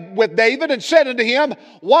meeting with David and said unto him,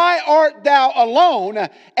 why art thou alone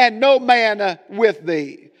and no man with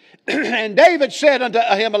thee? And David said unto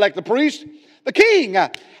Ahimelech the priest, the king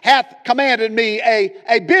hath commanded me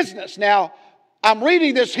a business. Now, I'm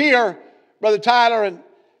reading this here, Brother Tyler,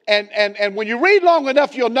 and when you read long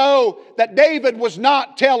enough, you'll know that David was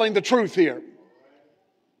not telling the truth here.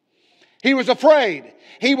 He was afraid.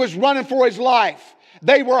 He was running for his life.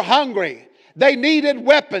 They were hungry. They needed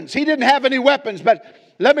weapons. He didn't have any weapons, but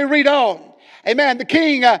let me read on. Amen. The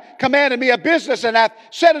king commanded me a business, and hath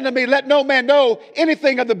said unto me, let no man know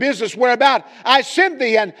anything of the business whereabout I send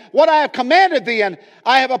thee, and what I have commanded thee, and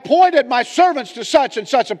I have appointed my servants to such and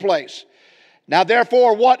such a place. Now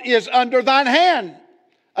therefore, what is under thine hand,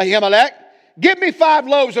 Ahimelech? Give me 5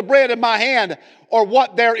 loaves of bread in my hand, or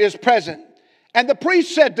what there is present. And the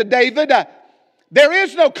priest said to David, there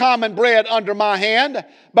is no common bread under my hand,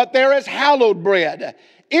 but there is hallowed bread,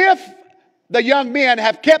 if the young men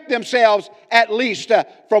have kept themselves at least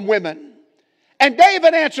from women. And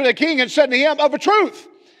David answered the king and said to him, of a truth,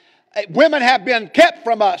 women have been kept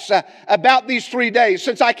from us about these 3 days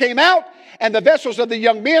since I came out, and the vessels of the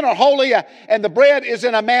young men are holy, and the bread is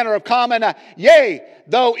in a manner of common, yea,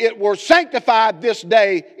 though it were sanctified this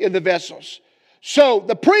day in the vessels. So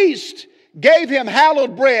the priest gave him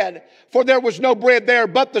hallowed bread, for there was no bread there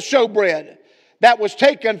but the showbread that was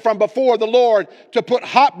taken from before the Lord to put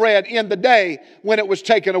hot bread in the day when it was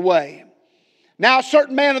taken away. Now a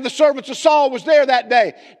certain man of the servants of Saul was there that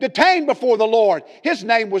day, detained before the Lord. His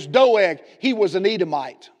name was Doeg. He was an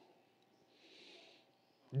Edomite.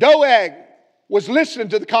 Doeg was listening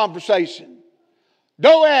to the conversation.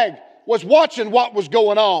 Doeg was watching what was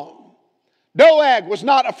going on. Doeg was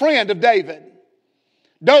not a friend of David.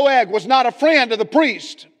 Doeg was not a friend of the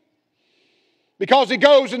priest because he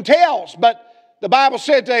goes and tells. But the Bible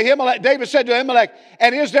said to Ahimelech, David said to Ahimelech,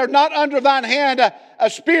 and is there not under thine hand a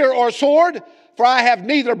spear or a sword? For I have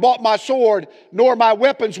neither brought my sword nor my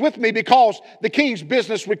weapons with me, because the king's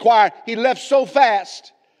business required. He left so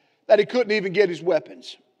fast that he couldn't even get his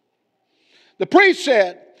weapons. The priest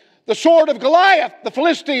said, the sword of Goliath, the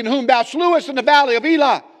Philistine, whom thou slewest in the valley of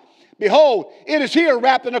Elah, behold, it is here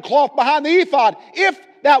wrapped in a cloth behind the ephod. If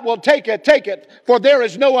thou wilt take it, for there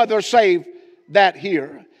is no other save that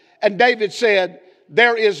here. And David said,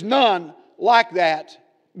 there is none like that.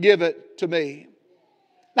 Give it to me.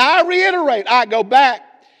 Now I reiterate, I go back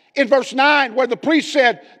in verse 9 where the priest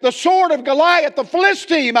said, the sword of Goliath the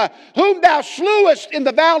Philistine, whom thou slewest in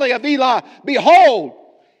the valley of Elah, behold,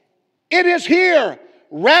 it is here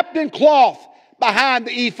wrapped in cloth behind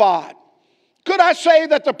the ephod. Could I say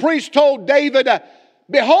that the priest told David,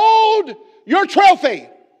 behold your trophy.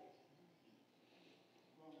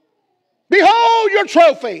 Behold your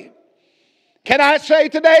trophy. Can I say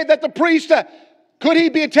today that the priest, could he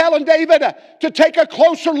be telling David to take a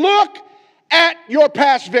closer look at your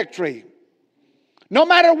past victory? No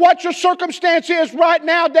matter what your circumstance is right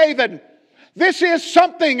now, David, this is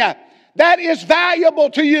something that is valuable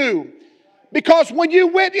to you. Because when you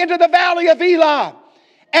went into the valley of Elah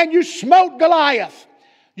and you smote Goliath,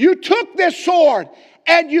 you took this sword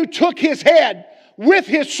and you took his head with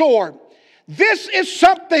his sword. This is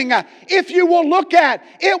something, if you will look at,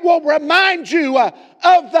 it will remind you of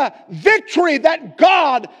the victory that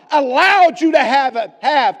God allowed you to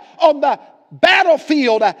have on the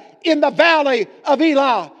battlefield in the valley of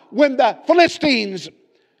Elah when the Philistines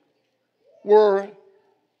were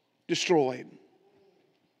destroyed.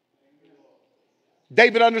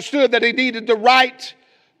 David understood that he needed the right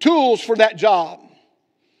tools for that job.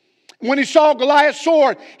 When he saw Goliath's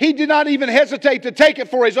sword, he did not even hesitate to take it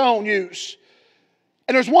for his own use.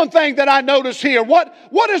 And there's one thing that I notice here.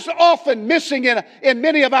 What is often missing in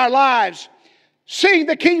many of our lives? Seeing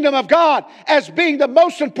the kingdom of God as being the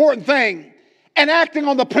most important thing and acting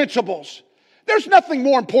on the principles. There's nothing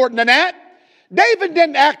more important than that. David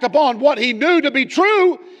didn't act upon what he knew to be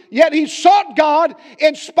true, yet he sought God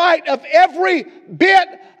in spite of every bit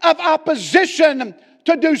of opposition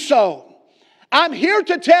to do so. I'm here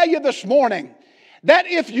to tell you this morning that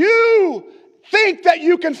if you think that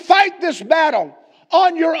you can fight this battle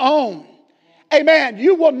on your own, amen,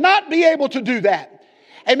 you will not be able to do that.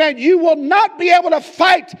 Amen, you will not be able to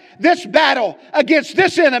fight this battle against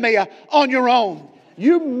this enemy on your own.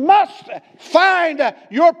 You must find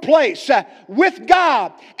your place with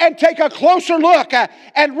God and take a closer look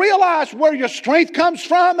and realize where your strength comes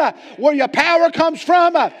from, where your power comes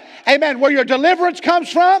from, amen, where your deliverance comes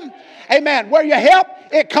from, amen, where your help,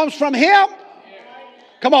 it comes from Him.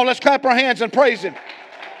 Come on, let's clap our hands and praise Him.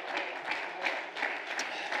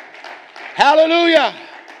 Hallelujah.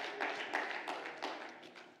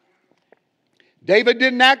 David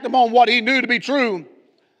didn't act upon what he knew to be true.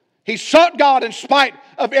 He sought God in spite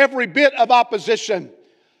of every bit of opposition.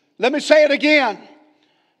 Let me say it again.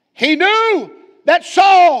 He knew that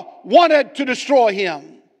Saul wanted to destroy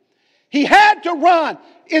him. He had to run.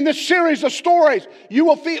 In this series of stories, you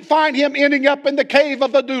will find him ending up in the cave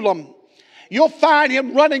of Adullam. You'll find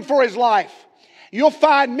him running for his life. You'll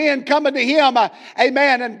find men coming to him,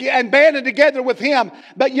 amen, and banding together with him.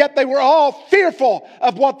 But yet they were all fearful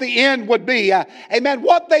of what the end would be. Amen.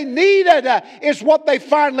 What they needed is what they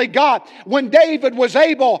finally got. When David was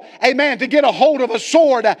able, amen, to get a hold of a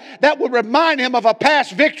sword that would remind him of a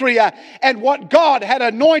past victory and what God had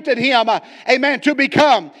anointed him, amen, to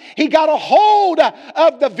become. He got a hold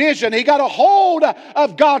of the vision. He got a hold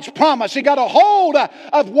of God's promise. He got a hold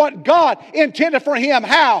of what God intended for him.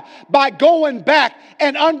 How? By going back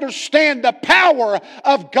and understand the power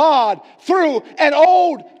of God through an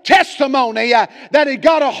Old testimony that he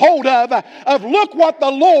got a hold of look what the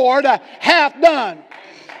Lord hath done.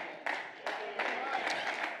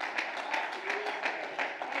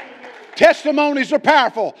 Testimonies are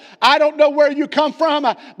powerful. I don't know where you come from,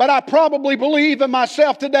 but I probably believe in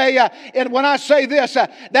myself today, and when I say this,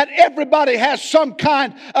 that everybody has some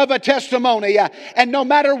kind of a testimony, and no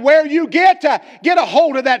matter where you get a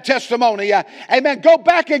hold of that testimony. Amen. Go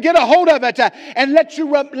back and get a hold of it, and let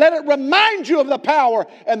it remind you of the power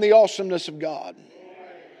and the awesomeness of God.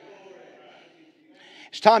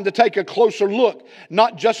 It's time to take a closer look,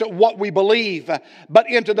 not just at what we believe, but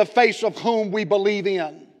into the face of whom we believe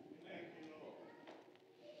in.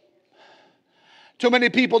 Too many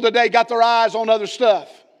people today got their eyes on other stuff.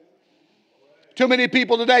 Too many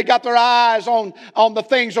people today got their eyes on the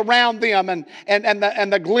things around them and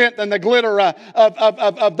the glint and the glitter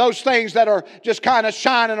of those things that are just kind of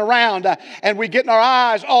shining around. And we're getting our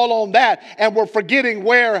eyes all on that, and we're forgetting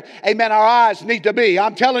where, amen, our eyes need to be.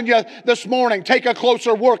 I'm telling you this morning, take a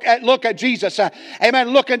closer look at Jesus. Amen.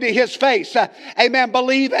 Look into His face. Amen.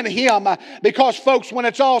 Believe in Him. Because, folks, when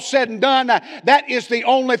it's all said and done, that is the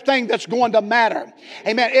only thing that's going to matter.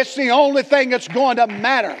 Amen. It's the only thing that's going to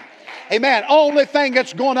matter. Amen. Only thing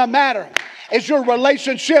that's going to matter is your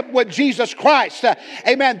relationship with Jesus Christ.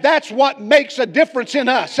 Amen. That's what makes a difference in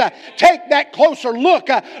us. Take that closer look.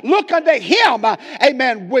 Look unto Him.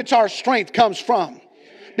 Amen. Which our strength comes from.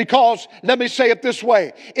 Because, let me say it this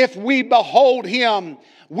way. If we behold Him,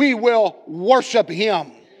 we will worship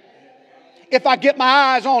Him. If I get my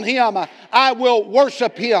eyes on Him, I will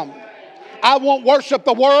worship Him. I won't worship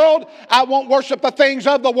the world. I won't worship the things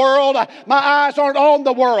of the world. My eyes aren't on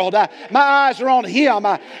the world. My eyes are on Him.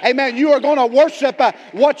 Amen. You are going to worship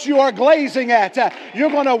what you are glazing at. You're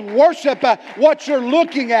going to worship what you're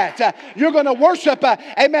looking at. You're going to worship,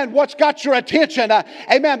 amen, what's got your attention.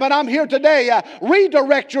 Amen. But I'm here today.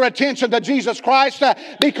 Redirect your attention to Jesus Christ,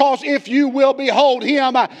 because if you will behold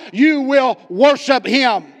Him, you will worship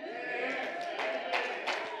Him.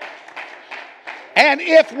 And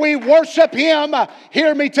if we worship Him,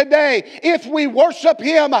 hear me today, if we worship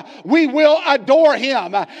Him, we will adore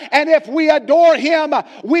Him. And if we adore Him,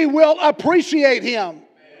 we will appreciate Him.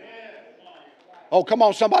 Oh, come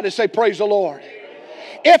on, somebody say praise the Lord.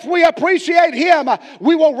 If we appreciate Him, it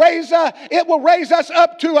will raise us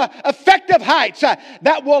up to effective heights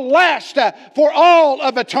that will last for all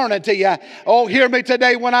of eternity. Oh, hear me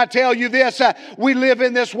today when I tell you this. We live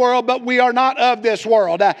in this world, but we are not of this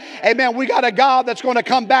world. Amen. We got a God that's going to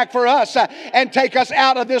come back for us and take us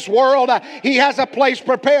out of this world. He has a place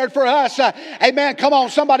prepared for us. Amen. Come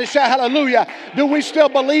on, somebody shout hallelujah. Do we still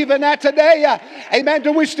believe in that today? Amen.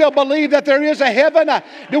 Do we still believe that there is a heaven?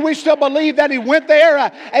 Do we still believe that He went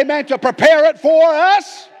there? Amen, to prepare it for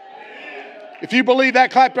us. If you believe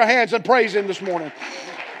that, clap your hands and praise Him this morning.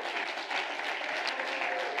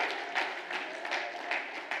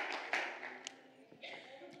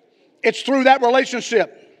 It's through that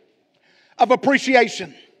relationship of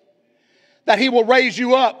appreciation that He will raise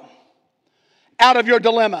you up out of your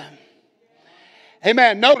dilemma.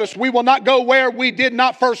 Amen. Notice, we will not go where we did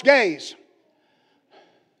not first gaze.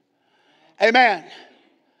 Amen.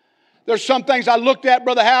 There's some things I looked at,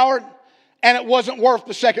 Brother Howard, and it wasn't worth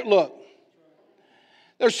the second look.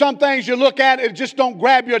 There's some things you look at, it just don't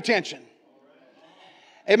grab your attention.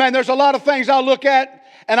 Amen. There's a lot of things I look at,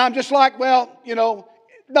 and I'm just like, well, you know,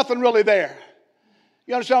 nothing really there.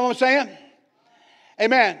 You understand what I'm saying?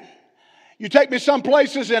 Amen. You take me some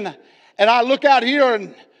places, and I look out here,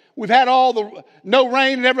 and we've had no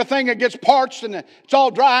rain and everything. It gets parched, and it's all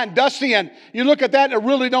dry and dusty, and you look at that, and it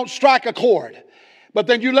really don't strike a chord. But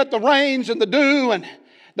then you let the rains and the dew and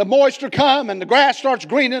the moisture come, and the grass starts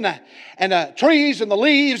greening, and the trees and the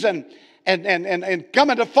leaves and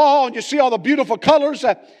coming to fall, and you see all the beautiful colors.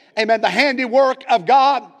 Amen. The handiwork of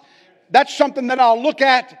God. That's something that I'll look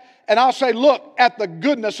at, and I'll say, look at the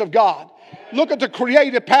goodness of God. Look at the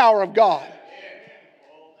creative power of God.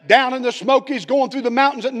 Down in the Smokies, going through the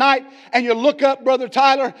mountains at night, and you look up, Brother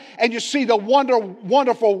Tyler, and you see the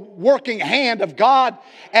wonderful working hand of God,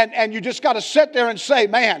 and you just got to sit there and say,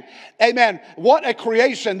 man, amen, what a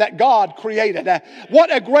creation that God created.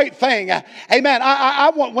 What a great thing. Amen. I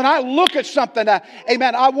want, when I look at something,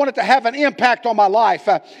 amen, I want it to have an impact on my life.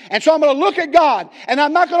 And so I'm going to look at God, and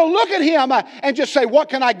I'm not going to look at Him and just say, what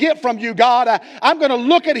can I get from you, God? I'm going to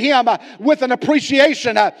look at Him with an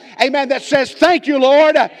appreciation, amen, that says, thank you,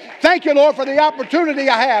 Lord. Thank you, Lord, for the opportunity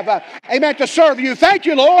I have, amen, to serve you. Thank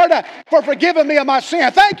you, Lord, for forgiving me of my sin.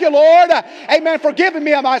 Thank you, Lord, amen, for forgiving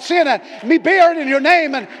me of my sin and me buried in your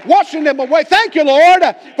name and washing them away. Thank you, Lord,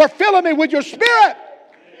 for filling me with your Spirit.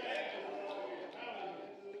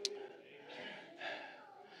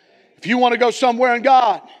 If you want to go somewhere in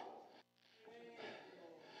God,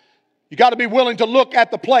 you got to be willing to look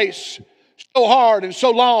at the place so hard and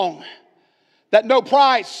so long that no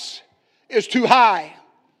price is too high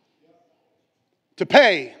to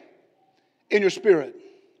pay in your spirit.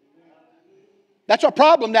 That's our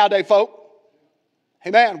problem nowadays, folk.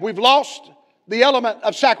 Amen. We've lost the element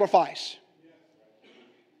of sacrifice.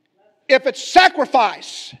 If it's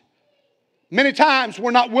sacrifice, many times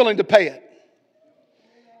we're not willing to pay it.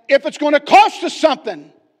 If it's going to cost us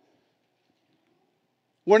something,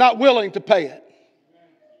 we're not willing to pay it.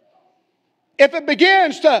 If it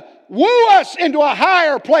begins to woo us into a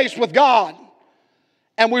higher place with God,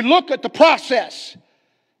 and we look at the process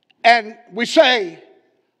and we say,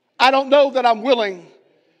 I don't know that I'm willing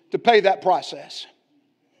to pay that process.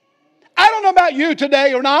 I don't know about you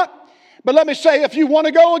today or not, but let me say, if you want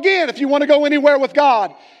to go again, if you want to go anywhere with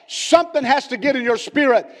God, something has to get in your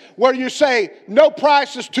spirit where you say, no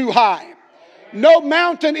price is too high. No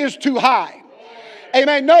mountain is too high.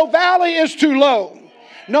 Amen. No valley is too low.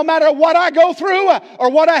 No matter what I go through or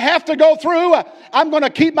what I have to go through, I'm going to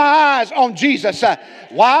keep my eyes on Jesus.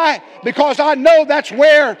 Why? Because I know that's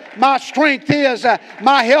where my strength is.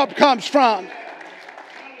 My help comes from.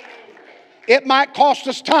 It might cost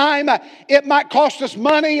us time. It might cost us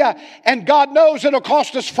money. And God knows it'll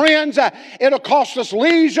cost us friends. It'll cost us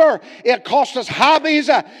leisure. It'll cost us hobbies.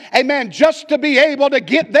 Amen. Just to be able to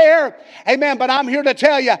get there. Amen. But I'm here to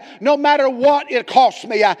tell you, no matter what it costs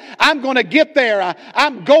me, I'm going to get there.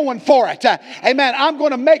 I'm going for it. Amen. I'm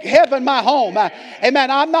going to make heaven my home.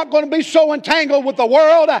 Amen. I'm not going to be so entangled with the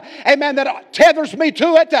world. Amen. That tethers me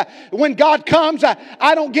to it. When God comes,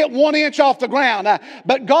 I don't get 1 inch off the ground.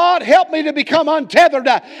 But God help me to become untethered,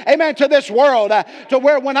 amen, to this world, to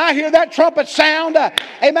where when I hear that trumpet sound,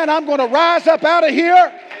 amen, I'm going to rise up out of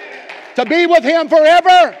here to be with Him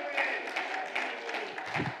forever.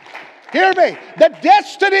 Hear me. The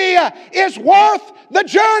destiny is worth the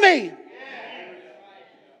journey.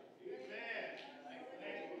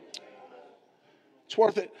 It's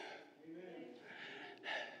worth it.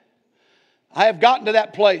 I have gotten to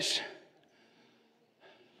that place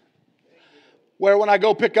where when I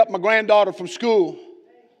go pick up my granddaughter from school,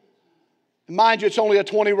 and mind you, it's only a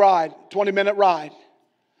 20-minute ride.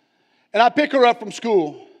 And I pick her up from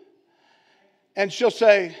school, and she'll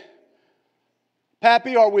say,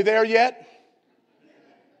 Pappy, are we there yet?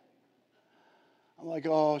 I'm like,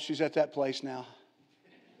 oh, she's at that place now.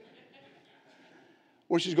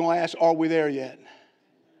 Where she's going to ask, are we there yet?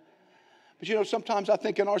 But you know, sometimes I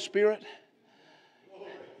think in our spirit,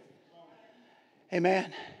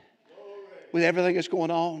 amen, with everything that's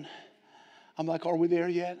going on, I'm like, are we there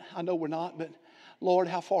yet? I know we're not, but Lord,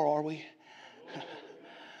 how far are we?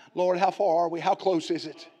 Lord, how far are we? How close is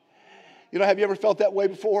it? You know, have you ever felt that way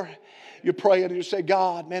before? You're praying and you say,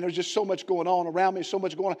 God, man, there's just so much going on around me, so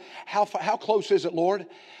much going on. How close is it, Lord?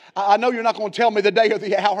 I know you're not going to tell me the day or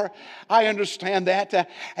the hour. I understand that.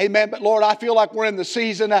 Amen. But Lord, I feel like we're in the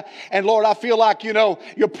season. And Lord, I feel like, you know,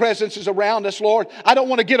 your presence is around us, Lord. I don't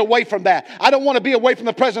want to get away from that. I don't want to be away from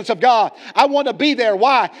the presence of God. I want to be there.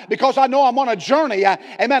 Why? Because I know I'm on a journey.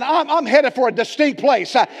 Amen. I'm headed for a distinct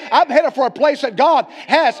place. I'm headed for a place that God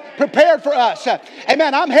has prepared for us.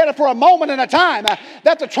 Amen. I'm headed for a moment in a time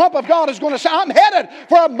that the trump of God is going to say. I'm headed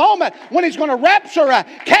for a moment when He's going to rapture,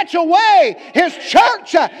 catch away His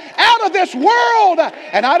church out of this world.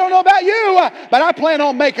 And I don't know about you, but I plan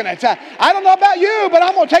on making it. I don't know about you, but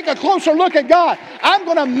I'm going to take a closer look at God. I'm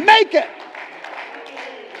going to make it.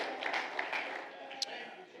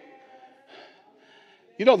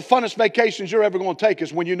 You know, the funnest vacations you're ever going to take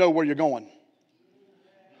is when you know where you're going.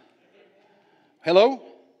 Hello?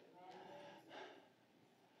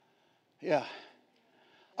 Yeah.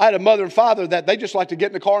 I had a mother and father that they just like to get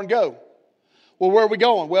in the car and go. Well, where are we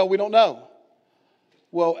going? Well, we don't know.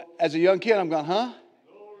 Well, as a young kid, I'm going, huh?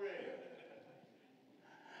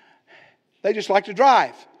 They just like to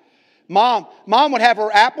drive. Mom would have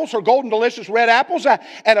her apples, her golden delicious red apples,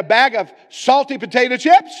 and a bag of salty potato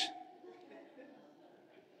chips.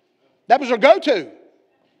 That was her go-to.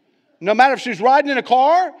 No matter if she was riding in a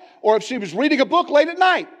car or if she was reading a book late at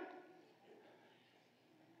night.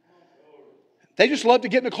 They just love to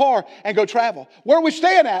get in the car and go travel. Where are we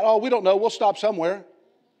staying at? Oh, we don't know. We'll stop somewhere.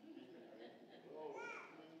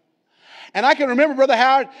 And I can remember, Brother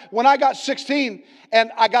Howard, when I got 16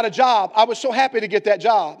 and I got a job, I was so happy to get that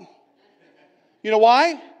job. You know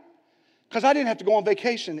why? Because I didn't have to go on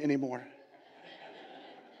vacation anymore.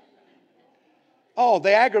 Oh,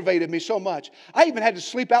 they aggravated me so much. I even had to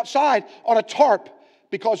sleep outside on a tarp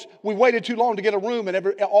because we waited too long to get a room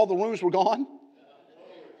and all the rooms were gone.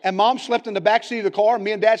 And Mom slept in the back seat of the car and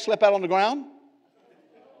me and Dad slept out on the ground.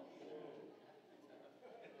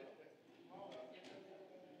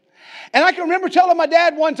 And I can remember telling my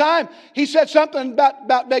dad one time, he said something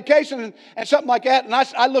about vacation and something like that. And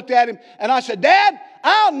I looked at him and I said, Dad,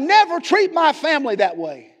 I'll never treat my family that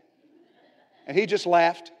way. And he just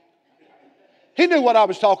laughed. He knew what I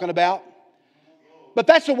was talking about. But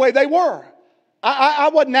that's the way they were. I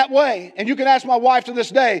wasn't that way. And you can ask my wife to this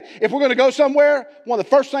day, if we're going to go somewhere, one of the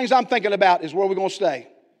first things I'm thinking about is where we're going to stay.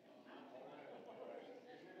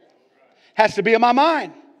 Has to be in my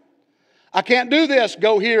mind. I can't do this,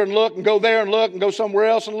 go here and look and go there and look and go somewhere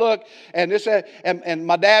else and look. And this and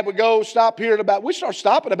my dad would go stop here at we start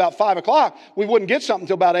stopping about 5 o'clock. We wouldn't get something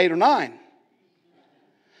until about 8 or 9.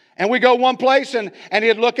 And we go one place and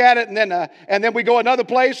he'd look at it, and then we go another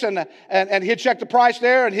place and he'd check the price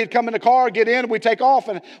there, and he'd come in the car, get in, and we'd take off.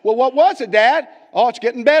 And, well, what was it, Dad? Oh, it's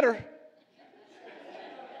getting better.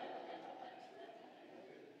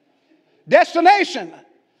 Destination.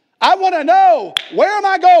 I want to know, where am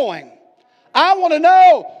I going? I want to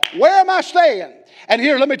know, where am I staying? And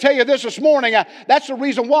here, let me tell you this morning. That's the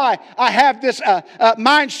reason why I have this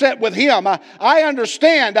mindset with Him. I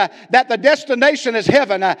understand that the destination is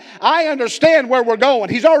heaven. I understand where we're going.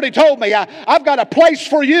 He's already told me, I've got a place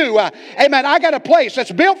for you. Amen. I got a place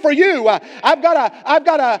that's built for you. I've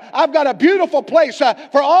got a beautiful place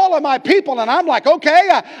for all of my people. And I'm like, okay,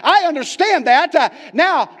 I understand that.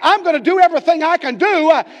 Now I'm going to do everything I can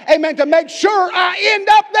do, amen, to make sure I end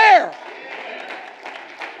up there.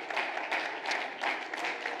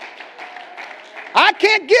 I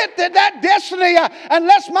can't get to that destiny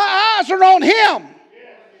unless my eyes are on Him.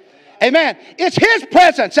 Amen. It's His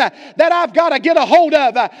presence that I've got to get a hold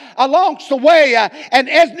of along the way.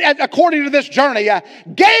 And according to this journey,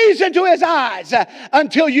 gaze into His eyes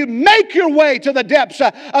until you make your way to the depths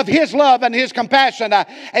of His love and His compassion.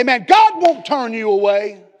 Amen. God won't turn you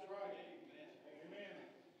away.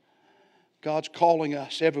 God's calling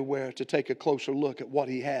us everywhere to take a closer look at what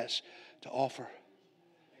He has to offer.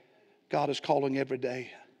 God is calling every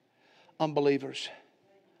day. Unbelievers,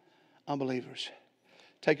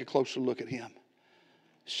 take a closer look at Him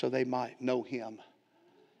so they might know Him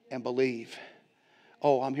and believe.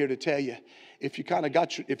 Oh, I'm here to tell you, if you kind of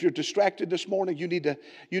if you're distracted this morning, you need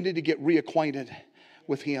to get reacquainted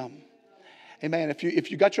with Him. Amen.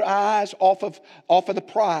 If you got your eyes off of the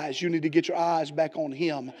prize, you need to get your eyes back on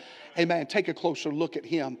Him. Amen. Take a closer look at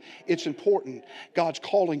Him. It's important. God's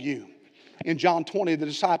calling you. In John 20, the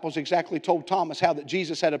disciples exactly told Thomas how that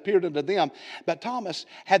Jesus had appeared unto them. But Thomas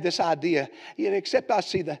had this idea, except I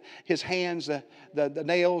see his hands, the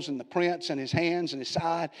nails and the prints in his hands and his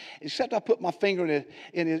side, except I put my finger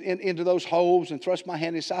into those holes and thrust my hand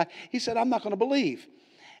in his side, he said, I'm not going to believe.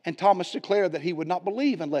 And Thomas declared that he would not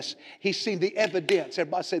believe unless he's seen the evidence.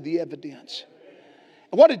 Everybody say the evidence.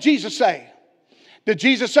 And what did Jesus say? Did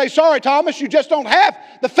Jesus say, sorry, Thomas, you just don't have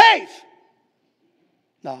the faith?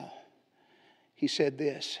 No. He said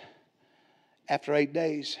this, after 8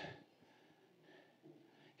 days,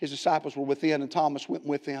 His disciples were within and Thomas went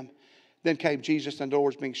with them. Then came Jesus, and the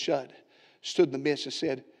doors being shut, stood in the midst and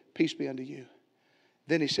said, peace be unto you.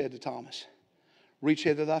 Then He said to Thomas, reach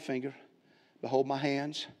hither thy finger, behold my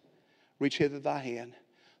hands, reach hither thy hand,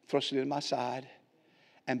 thrust it in my side,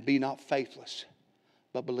 and be not faithless,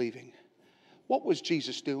 but believing. What was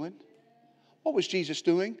Jesus doing? What was Jesus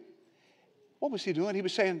doing? What was He doing? He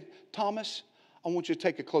was saying, Thomas, I want you to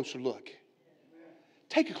take a closer look.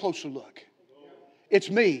 Take a closer look. It's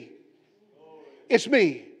me. It's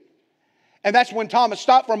me. And that's when Thomas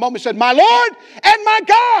stopped for a moment and said, my Lord and my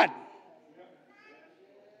God.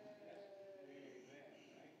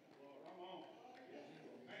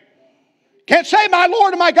 Can't say my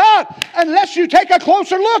Lord and my God unless you take a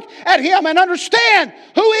closer look at Him and understand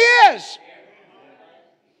who He is.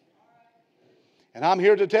 And I'm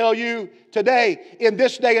here to tell you today, in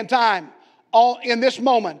this day and time, in this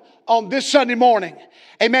moment, on this Sunday morning,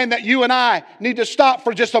 amen, that you and I need to stop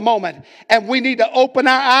for just a moment and we need to open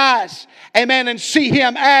our eyes, amen, and see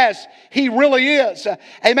Him as He really is.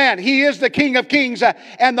 Amen. He is the King of Kings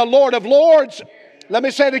and the Lord of Lords. Let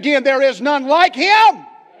me say it again, there is none like Him.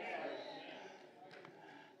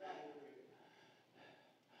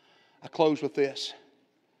 I close with this.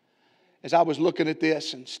 As I was looking at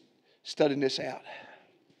this and studying this out,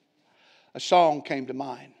 a song came to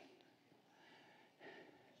mind.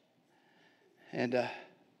 And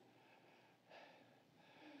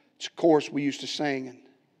it's a chorus we used to sing.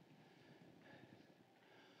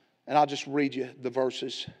 And I'll just read you the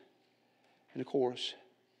verses in the chorus.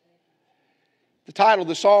 The title of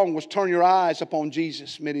the song was Turn Your Eyes Upon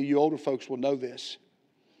Jesus. Many of you older folks will know this.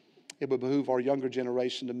 It would behoove our younger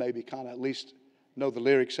generation to maybe kind of at least know the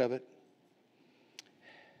lyrics of it.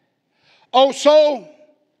 Oh, so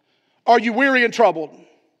are you weary and troubled?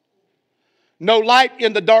 No light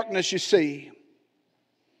in the darkness you see.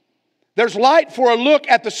 There's light for a look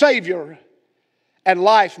at the Savior and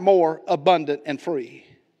life more abundant and free.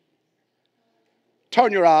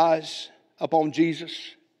 Turn your eyes upon Jesus.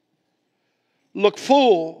 Look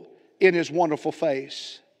full in His wonderful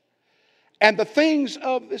face. And the things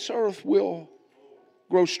of this earth will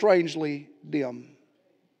grow strangely dim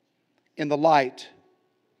in the light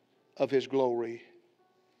of His glory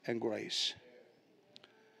and grace.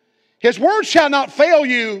 His word shall not fail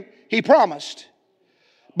you, He promised.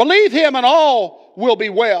 Believe Him and all will be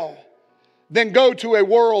well. Then go to a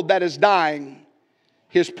world that is dying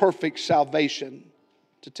His perfect salvation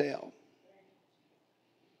to tell.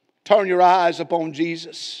 Turn your eyes upon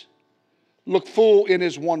Jesus. Look full in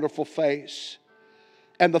His wonderful face,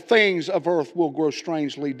 and the things of earth will grow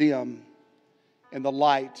strangely dim in the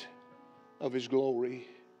light of His glory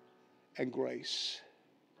and grace.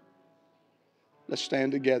 Let's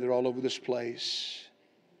stand together all over this place.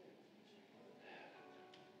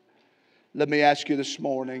 Let me ask you this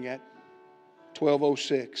morning at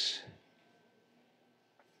 12:06,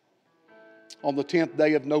 on the 10th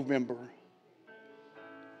day of November,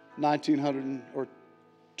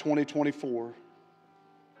 2024,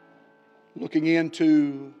 looking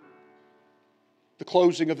into the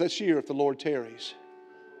closing of this year if the Lord tarries.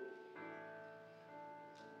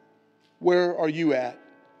 Where are you at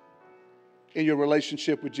in your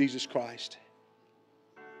relationship with Jesus Christ?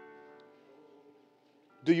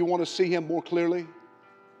 Do you want to see Him more clearly?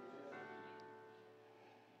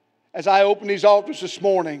 As I open these altars this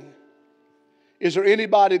morning, is there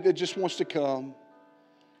anybody that just wants to come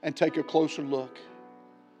and take a closer look?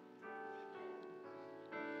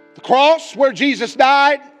 The cross where Jesus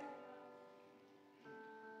died,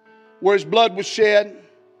 where His blood was shed,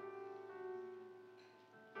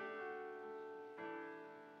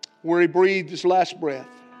 where He breathed His last breath,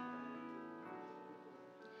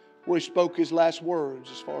 where He spoke His last words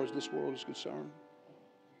as far as this world is concerned.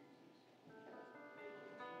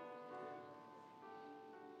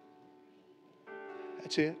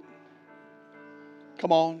 That's it.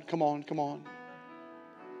 Come on, come on, come on.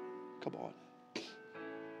 Come on.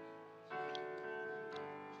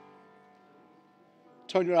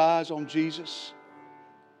 Turn your eyes on Jesus.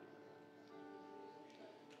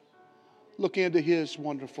 Look into His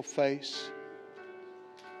wonderful face.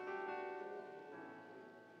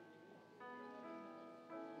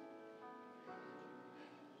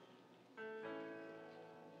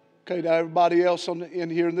 Okay, now everybody else in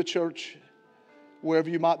here in the church, wherever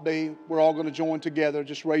you might be, we're all going to join together.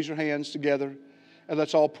 Just raise your hands together and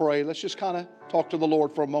let's all pray. Let's just kind of talk to the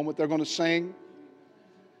Lord for a moment. They're going to sing.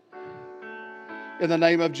 In the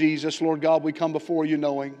name of Jesus, Lord God, we come before You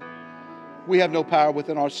knowing we have no power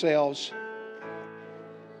within ourselves,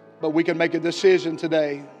 but we can make a decision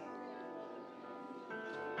today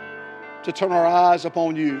to turn our eyes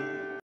upon You.